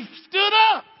sheaf stood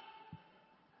up.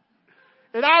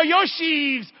 And all your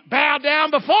sheaves bowed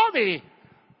down before me.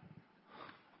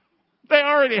 They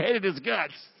already hated his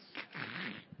guts.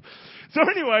 So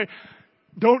anyway,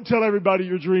 don't tell everybody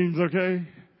your dreams, okay?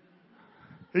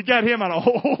 It got him on a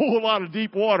whole lot of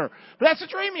deep water. But that's the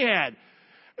dream he had.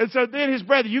 And so then his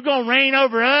brother, you gonna reign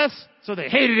over us? So they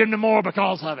hated him the more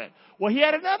because of it. Well, he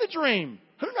had another dream.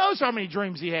 Who knows how many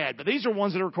dreams he had? But these are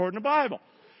ones that are recorded in the Bible.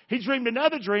 He dreamed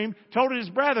another dream, told it his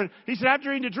brethren. He said, I've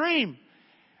dreamed a dream.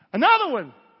 Another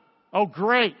one. Oh,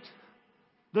 great.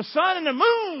 The sun and the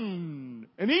moon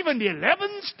and even the 11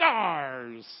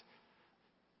 stars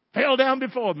fell down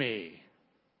before me.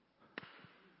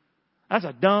 That's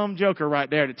a dumb joker right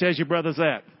there that tells your brothers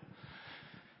that.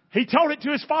 He told it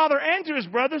to his father and to his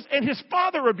brothers, and his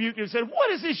father rebuked him and said,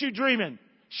 what is this you dreaming?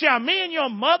 Shall me and your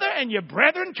mother and your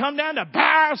brethren come down to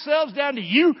bow ourselves down to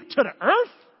you to the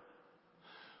earth?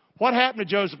 What happened to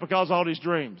Joseph because of all these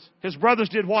dreams? His brothers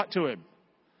did what to him?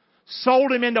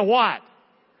 Sold him into what?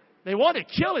 They wanted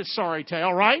to kill his sorry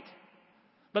tail, right?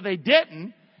 But they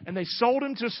didn't, and they sold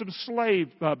him to some slave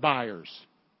buyers.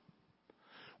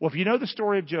 Well, if you know the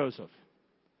story of Joseph,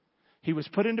 he was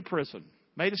put into prison,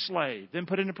 made a slave, then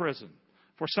put into prison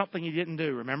for something he didn't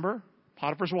do. Remember?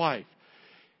 Potiphar's wife.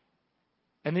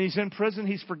 And then he's in prison.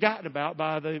 He's forgotten about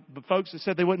by the folks that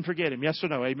said they wouldn't forget him. Yes or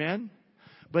no? Amen?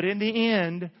 But in the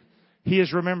end, he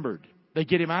is remembered. They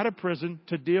get him out of prison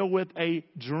to deal with a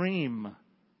dream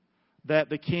that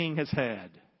the king has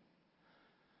had.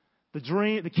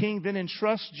 The king then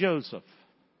entrusts Joseph,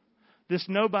 this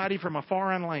nobody from a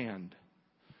foreign land,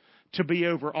 to be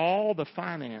over all the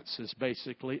finances,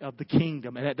 basically, of the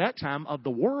kingdom. And at that time, of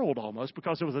the world almost,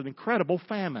 because there was an incredible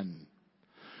famine.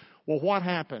 Well, what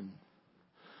happened?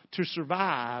 To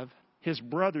survive, his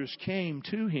brothers came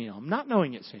to him, not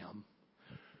knowing it's him,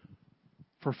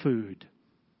 for food.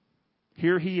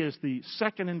 Here he is the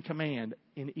second in command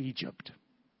in Egypt.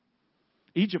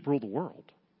 Egypt ruled the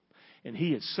world. And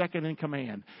he is second in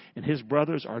command. And his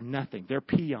brothers are nothing. They're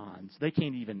peons. They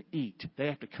can't even eat. They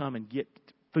have to come and get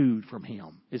food from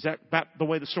him. Is that about the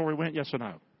way the story went? Yes or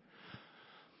no?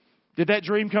 Did that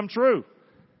dream come true?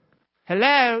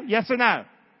 Hello? Yes or no?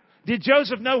 Did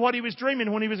Joseph know what he was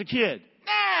dreaming when he was a kid?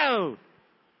 No!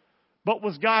 But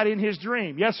was God in his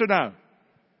dream? Yes or no?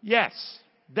 Yes.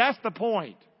 That's the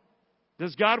point.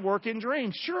 Does God work in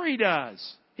dreams? Sure He does.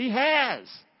 He has.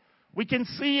 We can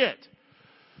see it.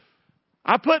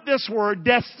 I put this word,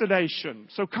 destination.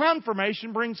 So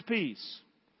confirmation brings peace.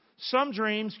 Some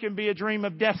dreams can be a dream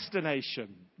of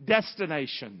destination.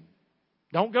 Destination.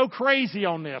 Don't go crazy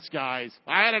on this, guys.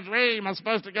 I had a dream I'm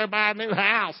supposed to go buy a new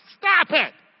house. Stop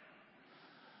it!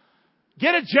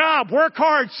 Get a job, work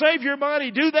hard, save your money,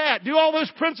 do that. Do all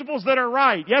those principles that are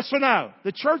right. Yes or no?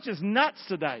 The church is nuts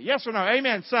today. Yes or no?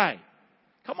 Amen. Say.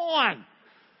 Come on.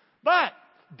 But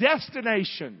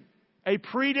destination, a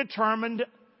predetermined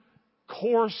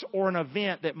course or an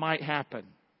event that might happen.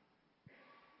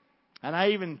 And I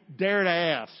even dare to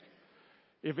ask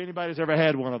if anybody's ever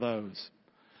had one of those.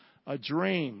 A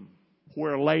dream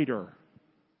where later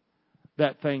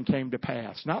that thing came to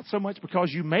pass. Not so much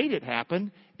because you made it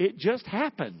happen. It just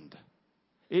happened.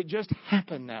 It just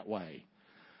happened that way.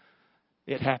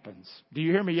 It happens. Do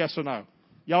you hear me? Yes or no?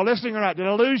 Y'all listening or not? Did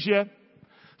I lose you?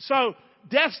 So,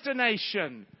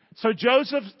 destination. So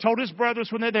Joseph told his brothers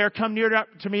when they're there, come near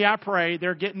to me, I pray.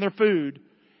 They're getting their food.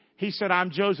 He said, I'm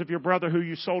Joseph, your brother who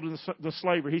you sold into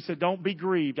slavery. He said, don't be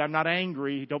grieved. I'm not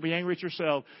angry. Don't be angry at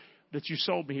yourself that you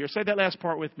sold me here. Say that last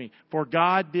part with me. For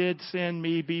God did send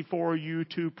me before you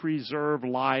to preserve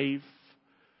life.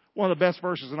 One of the best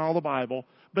verses in all the Bible.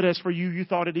 But as for you, you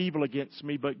thought it evil against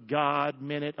me, but God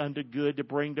meant it unto good to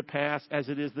bring to pass as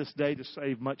it is this day to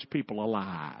save much people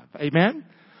alive. Amen?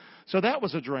 So that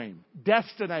was a dream.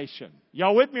 Destination.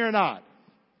 Y'all with me or not?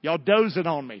 Y'all dozing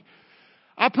on me.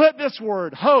 I put this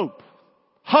word, hope.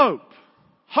 Hope.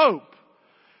 Hope.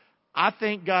 I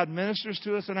think God ministers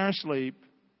to us in our sleep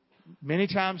many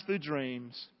times through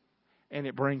dreams, and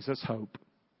it brings us hope.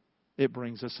 It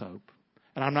brings us hope.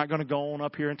 And I'm not going to go on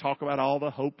up here and talk about all the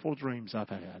hopeful dreams I've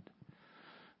had.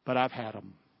 But I've had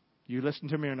them. You listen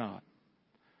to me or not?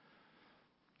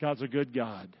 God's a good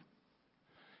God.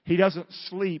 He doesn't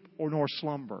sleep or nor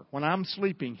slumber. When I'm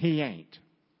sleeping, He ain't.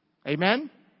 Amen?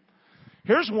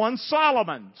 Here's one,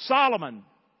 Solomon. Solomon.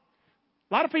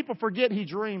 A lot of people forget he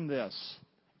dreamed this.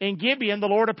 In Gibeon, the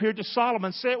Lord appeared to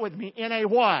Solomon. Say it with me. In a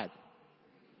what?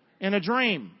 In a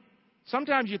dream.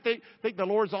 Sometimes you think the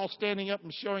Lord's all standing up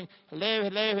and showing, hello,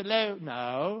 hello, hello.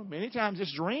 No. Many times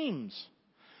it's dreams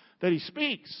that He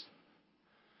speaks.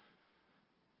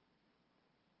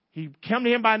 He came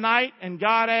to him by night, and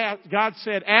God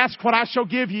said, ask what I shall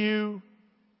give you.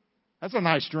 That's a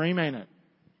nice dream, ain't it?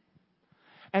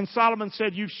 And Solomon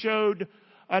said, you've showed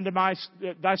unto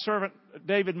thy servant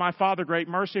David, my father, great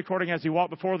mercy, according as he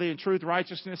walked before thee in truth,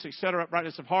 righteousness, etc.,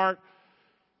 uprightness of heart.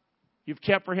 You've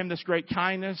kept for him this great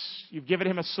kindness. You've given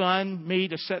him a son, me,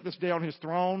 to set this day on his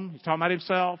throne. He's talking about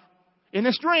himself. In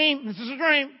this dream, this is a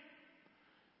dream.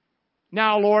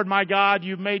 Now, Lord, my God,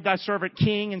 you've made thy servant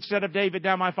king instead of David,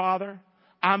 now my father.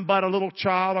 I'm but a little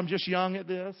child. I'm just young at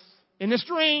this. In this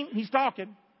dream, he's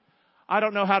talking. I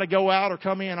don't know how to go out or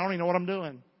come in. I don't even know what I'm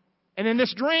doing. And in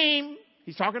this dream,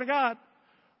 he's talking to God.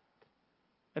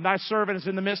 And thy servant is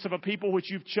in the midst of a people which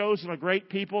you've chosen, a great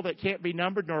people that can't be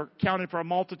numbered nor counted for a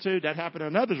multitude. That happened in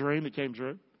another dream that came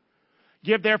true.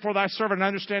 Give therefore thy servant an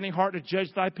understanding heart to judge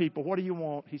thy people. What do you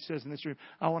want? He says in this dream,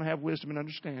 I want to have wisdom and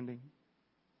understanding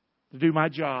to do my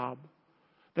job,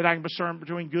 that I can discern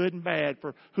between good and bad,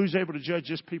 for who's able to judge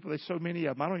this people? There's so many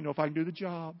of them. I don't even know if I can do the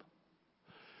job.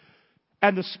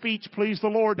 And the speech pleased the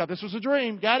Lord. Now, this was a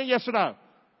dream. Got it? Yes or no?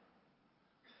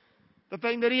 The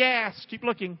thing that he asked. Keep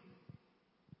looking.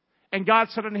 And God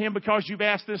said unto him, because you've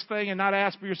asked this thing and not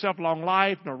asked for yourself long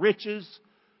life nor riches,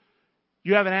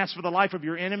 you haven't asked for the life of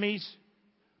your enemies,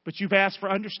 but you've asked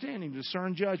for understanding, to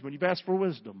discern judgment. You've asked for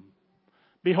wisdom.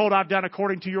 Behold, I've done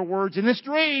according to your words. In this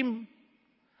dream,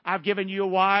 I've given you a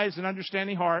wise and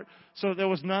understanding heart, so that there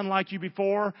was none like you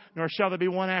before, nor shall there be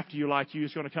one after you like you.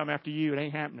 It's going to come after you. It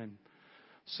ain't happening.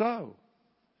 So,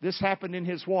 this happened in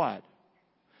his what?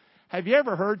 Have you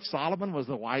ever heard Solomon was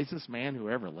the wisest man who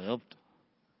ever lived?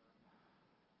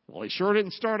 Well, he sure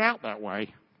didn't start out that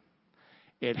way.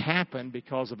 It happened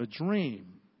because of a dream.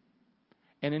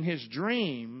 And in his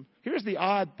dream, here's the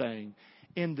odd thing.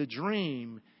 In the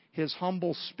dream, his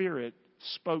humble spirit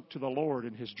spoke to the Lord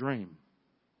in his dream.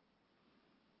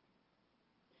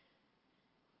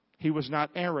 He was not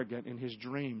arrogant in his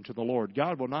dream to the Lord.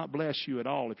 God will not bless you at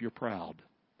all if you're proud.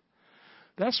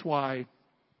 That's why,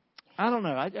 I don't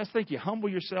know, I just think you humble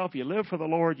yourself, you live for the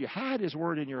Lord, you hide His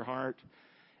Word in your heart,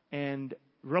 and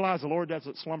realize the Lord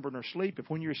doesn't slumber nor sleep. If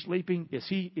when you're sleeping, is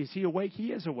He awake?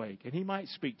 He is awake, and He might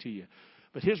speak to you.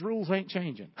 But His rules ain't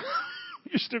changing.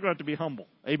 You're still going to have to be humble.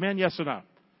 Amen? Yes or no?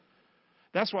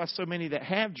 That's why so many that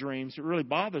have dreams, it really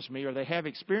bothers me, or they have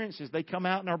experiences, they come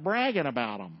out and are bragging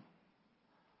about them.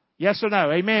 Yes or no?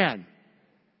 Amen.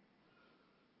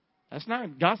 God's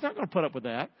not going to put up with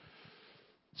that.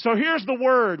 So here's the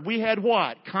word. We had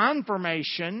what?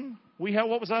 Confirmation. We had,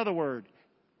 what was the other word?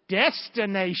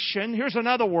 Destination. Here's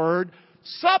another word.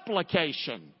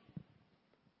 Supplication.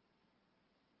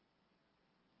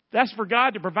 That's for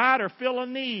God to provide or fill a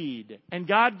need. And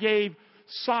God gave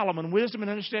Solomon wisdom and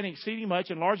understanding exceeding much,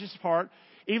 enlarged his heart,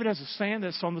 even as the sand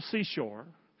that's on the seashore.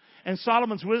 And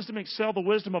Solomon's wisdom excelled the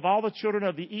wisdom of all the children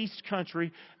of the east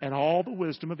country and all the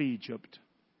wisdom of Egypt.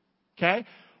 Okay?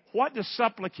 What does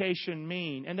supplication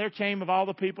mean? And there came of all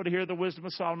the people to hear the wisdom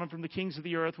of Solomon from the kings of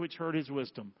the earth, which heard his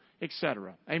wisdom,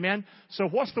 etc. Amen? So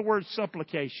what's the word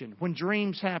supplication? When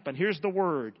dreams happen, here's the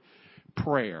word.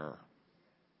 Prayer.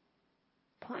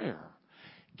 Prayer.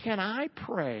 Can I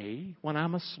pray when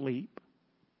I'm asleep?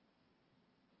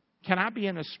 Can I be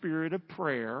in a spirit of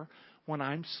prayer when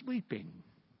I'm sleeping?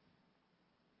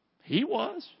 He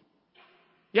was.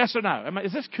 Yes or no?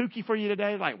 Is this kooky for you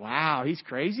today? Like, wow, he's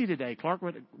crazy today. Clark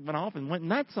went off and went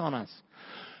nuts on us.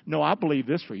 No, I believe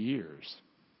this for years.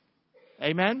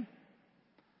 Amen?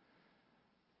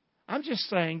 I'm just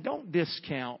saying, don't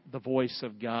discount the voice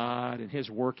of God and His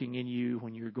working in you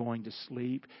when you're going to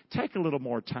sleep. Take a little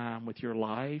more time with your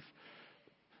life.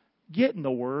 Get in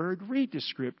the Word. Read the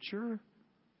Scripture.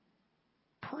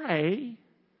 Pray.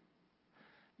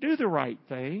 Do the right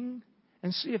thing.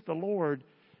 And see if the Lord...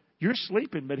 You're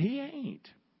sleeping, but He ain't.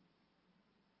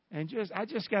 And I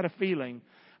just got a feeling.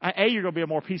 You're going to be a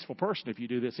more peaceful person if you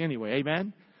do this anyway.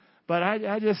 Amen? But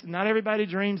I just, not everybody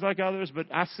dreams like others, but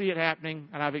I see it happening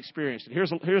and I've experienced it.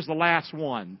 Here's the last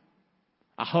one.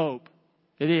 I hope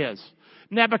it is.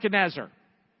 Nebuchadnezzar.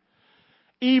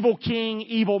 Evil king,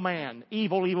 evil man.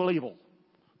 Evil, evil, evil.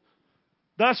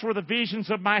 Thus were the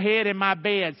visions of my head in my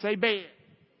bed. Say bed.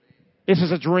 This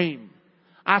is a dream.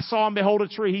 I saw him behold a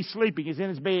tree. He's sleeping. He's in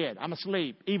his bed. I'm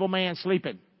asleep. Evil man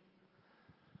sleeping.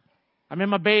 I'm in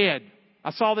my bed. I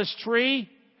saw this tree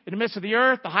in the midst of the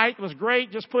earth. The height was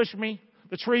great. Just pushed me.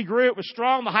 The tree grew. It was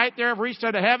strong. The height thereof reached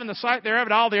unto heaven. The sight thereof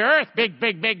and all the earth. Big,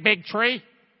 big, big, big tree.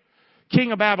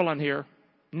 King of Babylon here.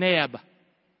 Neb.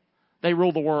 They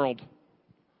rule the world.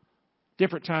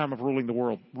 Different time of ruling the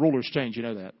world. Rulers change. You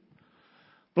know that.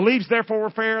 The leaves therefore were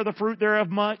fair, the fruit thereof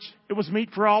much. It was meat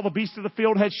for all. The beasts of the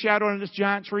field had shadow under this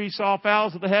giant tree. Saw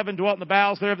fowls of the heaven dwelt in the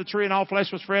boughs thereof the tree, and all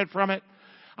flesh was fed from it.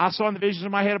 I saw in the visions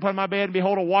of my head upon my bed, and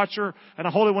behold, a watcher and a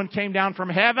holy one came down from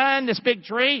heaven. This big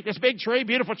tree,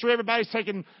 beautiful tree. Everybody's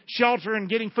taking shelter and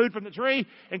getting food from the tree,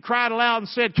 and cried aloud and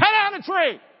said, cut down the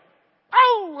tree.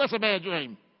 Oh, that's a bad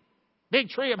dream. Big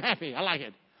tree, I'm happy. I like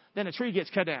it. Then the tree gets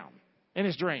cut down in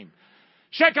his dream.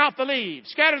 Shake off the leaves,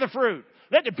 scatter the fruit.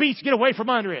 Let the beasts get away from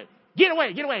under it. Get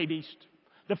away, beast.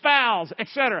 The fowls,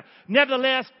 etc.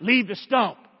 Nevertheless, leave the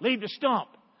stump.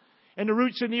 And the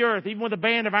roots in the earth, even with a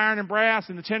band of iron and brass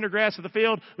and the tender grass of the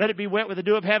field, let it be wet with the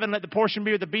dew of heaven. Let the portion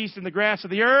be with the beast and the grass of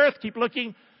the earth. Keep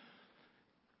looking.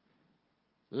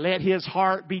 Let his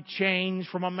heart be changed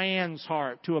from a man's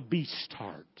heart to a beast's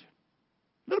heart.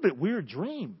 A little bit weird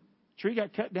dream. Tree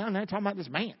got cut down. Now talking about this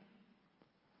man.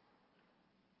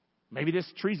 Maybe this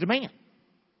tree's the man.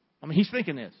 I mean, he's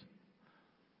thinking this.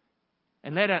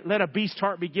 And let a beast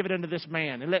heart be given unto this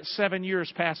man, and let 7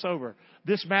 years pass over.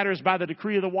 This matter is by the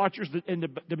decree of the watchers and the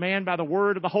demand by the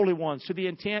word of the holy ones, to the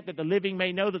intent that the living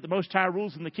may know that the Most High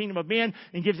rules in the kingdom of men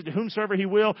and gives it to whomsoever he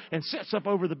will, and sets up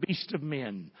over the beast of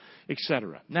men,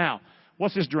 etc. Now,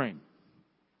 what's his dream?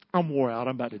 I'm wore out.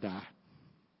 I'm about to die.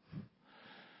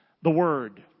 The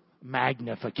word,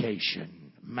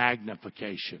 magnification.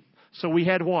 Magnification. So we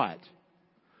had what?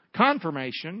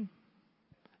 Confirmation,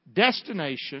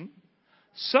 destination,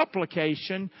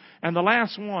 supplication, and the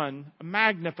last one,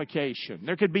 magnification.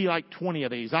 There could be like 20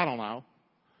 of these. I don't know.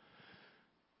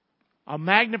 A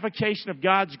magnification of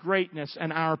God's greatness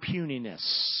and our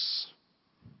puniness.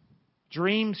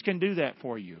 Dreams can do that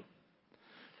for you.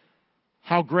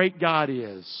 How great God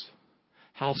is.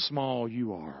 How small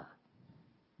you are.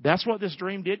 That's what this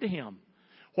dream did to him.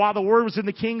 While the word was in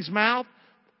the king's mouth,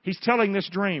 he's telling this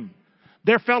dream.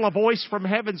 There fell a voice from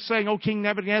heaven saying, O King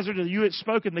Nebuchadnezzar, to you it's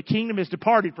spoken, the kingdom is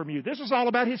departed from you. This was all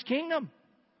about his kingdom.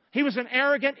 He was an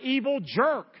arrogant, evil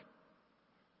jerk.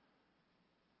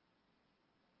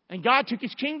 And God took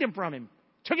his kingdom from him.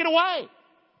 Took it away.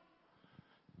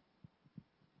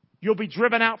 You'll be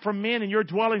driven out from men, and your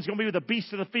dwelling's going to be with the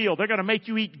beasts of the field. They're going to make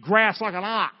you eat grass like an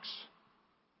ox.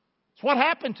 That's what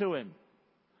happened to him.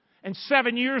 And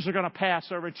 7 years are going to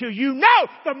pass over until you know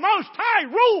the Most High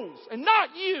rules and not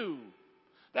you.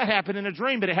 That happened in a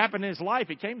dream, but it happened in his life.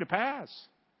 It came to pass.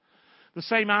 The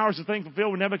same hours the thing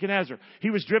fulfilled with Nebuchadnezzar. He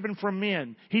was driven from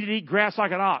men. He did eat grass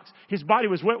like an ox. His body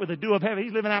was wet with the dew of heaven.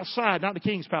 He's living outside, not the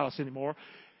king's palace anymore.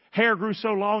 Hair grew so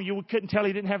long you couldn't tell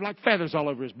he didn't have like feathers all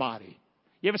over his body.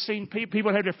 You ever seen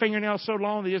people have their fingernails so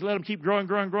long they just let them keep growing?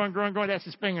 That's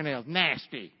his fingernails.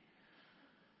 Nasty.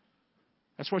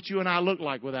 That's what you and I look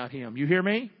like without him. You hear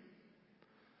me?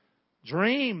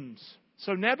 Dreams.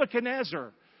 So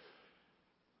Nebuchadnezzar.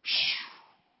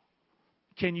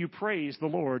 Can you praise the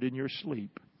Lord in your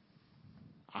sleep?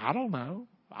 I don't know.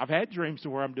 I've had dreams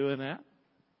to where I'm doing that.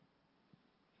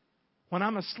 When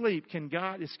I'm asleep,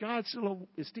 is God still,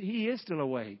 he is still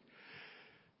awake.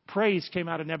 Praise came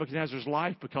out of Nebuchadnezzar's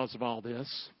life because of all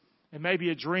this. And maybe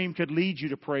a dream could lead you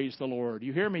to praise the Lord.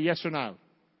 You hear me? Yes or no?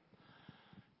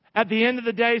 At the end of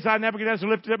the days, I, Nebuchadnezzar,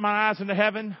 lifted up my eyes into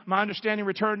heaven. My understanding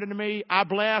returned unto me. I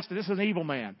blessed, and this is an evil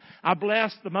man. I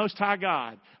blessed the Most High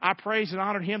God. I praised and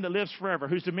honored him that lives forever,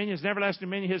 whose dominion is everlasting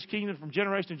dominion, his kingdom from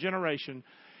generation to generation.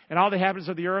 And all the inhabitants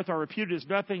of the earth are reputed as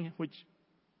nothing,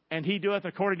 and he doeth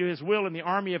according to his will in the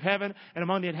army of heaven and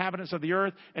among the inhabitants of the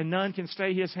earth, and none can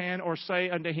stay his hand or say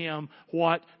unto him,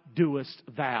 what doest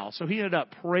thou? So he ended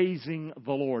up praising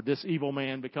the Lord. This evil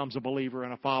man becomes a believer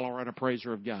and a follower and a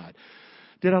praiser of God.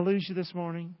 Did I lose you this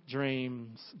morning?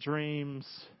 Dreams.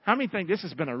 How many think this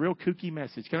has been a real kooky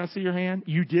message? Can I see your hand?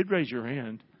 You did raise your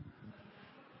hand.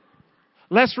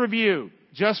 Let's review,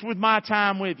 just with my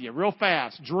time with you, real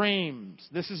fast. Dreams.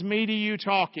 This is me to you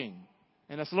talking.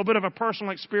 And it's a little bit of a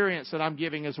personal experience that I'm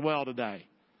giving as well today.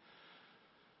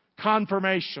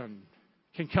 Confirmation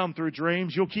can come through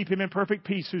dreams. You'll keep him in perfect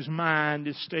peace whose mind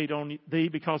is stayed on thee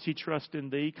because he trusts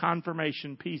in thee.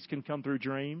 Confirmation, peace can come through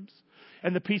dreams.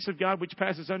 And the peace of God which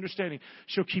passes understanding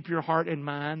shall keep your heart and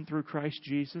mind through Christ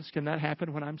Jesus. Can that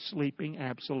happen when I'm sleeping?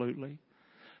 Absolutely.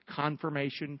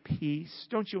 Confirmation, peace.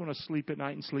 Don't you want to sleep at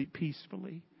night and sleep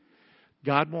peacefully?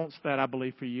 God wants that, I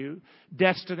believe, for you.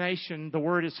 Destination, the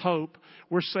word is hope.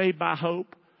 We're saved by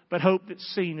hope, but hope that's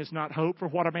seen is not hope. For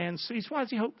what a man sees, why does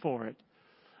he hope for it?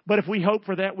 But if we hope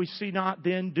for that we see not,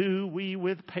 then do we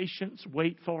with patience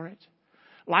wait for it.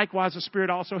 Likewise, the Spirit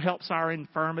also helps our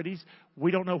infirmities.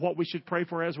 We don't know what we should pray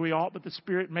for as we ought, but the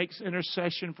Spirit makes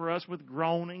intercession for us with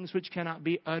groanings which cannot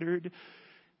be uttered.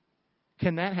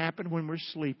 Can that happen when we're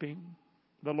sleeping?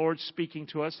 The Lord speaking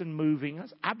to us and moving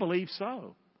us? I believe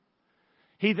so.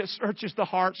 He that searches the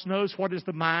hearts knows what is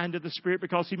the mind of the Spirit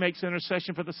because He makes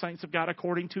intercession for the saints of God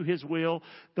according to His will.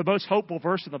 The most hopeful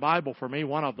verse in the Bible for me,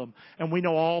 one of them. And we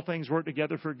know all things work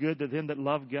together for good to them that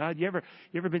love God. You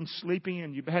ever been sleeping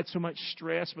and you've had so much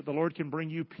stress, but the Lord can bring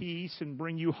you peace and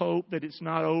bring you hope that it's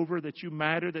not over, that you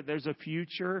matter, that there's a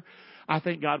future? I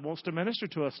think God wants to minister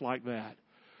to us like that.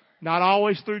 Not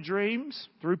always through dreams,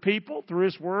 through people, through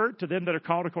His Word, to them that are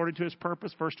called according to His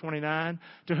purpose. Verse 29,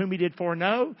 to whom He did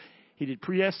foreknow, He did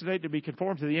predestinate to be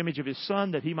conformed to the image of His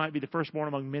Son, that He might be the firstborn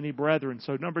among many brethren.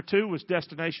 So number 2 was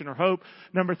destination or hope.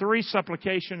 Number 3,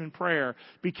 supplication and prayer.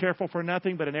 Be careful for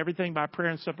nothing, but in everything by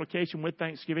prayer and supplication with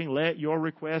thanksgiving, let your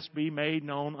requests be made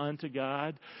known unto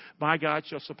God. My God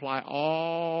shall supply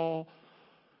all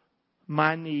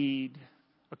my need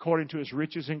according to His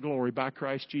riches and glory by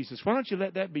Christ Jesus. Why don't you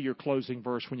let that be your closing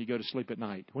verse when you go to sleep at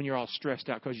night, when you're all stressed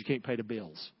out because you can't pay the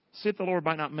bills? See if the Lord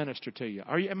might not minister to you.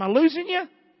 Am I losing you?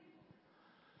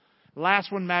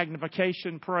 Last one,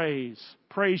 magnification, praise.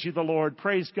 Praise you, the Lord.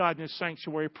 Praise God in His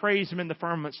sanctuary. Praise Him in the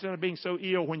firmament. Instead of being so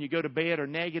ill when you go to bed, or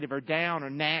negative, or down, or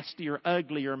nasty, or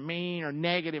ugly, or mean, or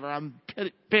negative, or I'm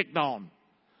picked on.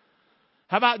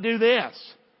 How about do this?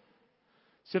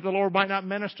 See if the Lord might not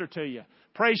minister to you.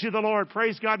 Praise you, the Lord.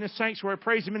 Praise God in His sanctuary.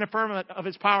 Praise Him in the firmament of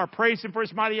His power. Praise Him for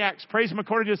His mighty acts. Praise Him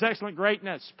according to His excellent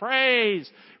greatness. Praise.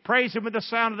 Praise Him with the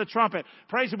sound of the trumpet.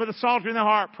 Praise Him with the psaltery and the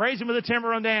harp. Praise Him with the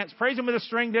timbrel and dance. Praise Him with the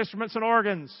stringed instruments and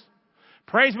organs.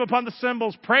 Praise Him upon the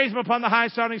cymbals. Praise Him upon the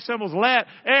high-sounding cymbals. Let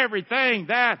everything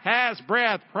that has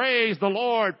breath praise the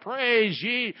Lord. Praise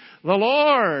ye the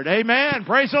Lord. Amen.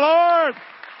 Praise the Lord.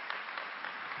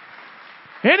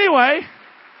 Anyway,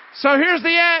 so here's the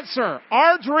answer.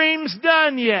 Are dreams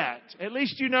done yet? At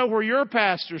least you know where your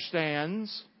pastor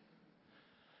stands.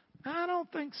 I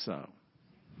don't think so.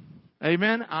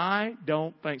 Amen? I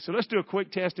don't think so. Let's do a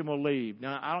quick test and we'll leave.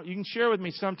 Now, you can share with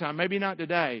me sometime. Maybe not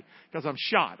today, because I'm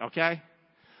shot, okay?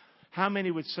 How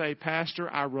many would say, Pastor,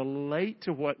 I relate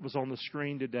to what was on the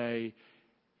screen today,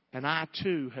 and I,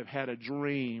 too, have had a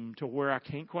dream to where I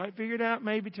can't quite figure it out,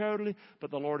 maybe totally, but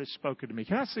the Lord has spoken to me.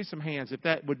 Can I see some hands if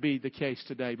that would be the case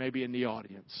today, maybe in the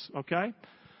audience? Okay?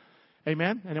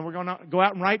 Amen? And then we're going to go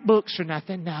out and write books or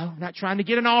nothing. No, not trying to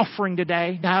get an offering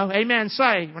today. No, amen.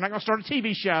 Say, we're not going to start a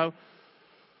TV show.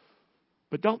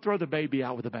 But don't throw the baby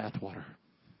out with the bathwater.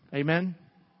 Amen?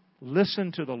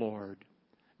 Listen to the Lord.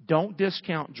 Don't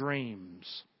discount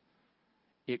dreams.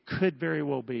 It could very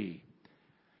well be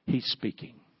He's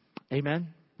speaking. Amen.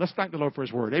 Let's thank the Lord for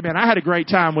His word. Amen. I had a great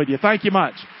time with you. Thank you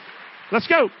much. Let's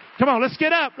go. Come on, let's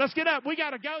get up. Let's get up. We got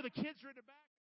to go. The kids are in the back.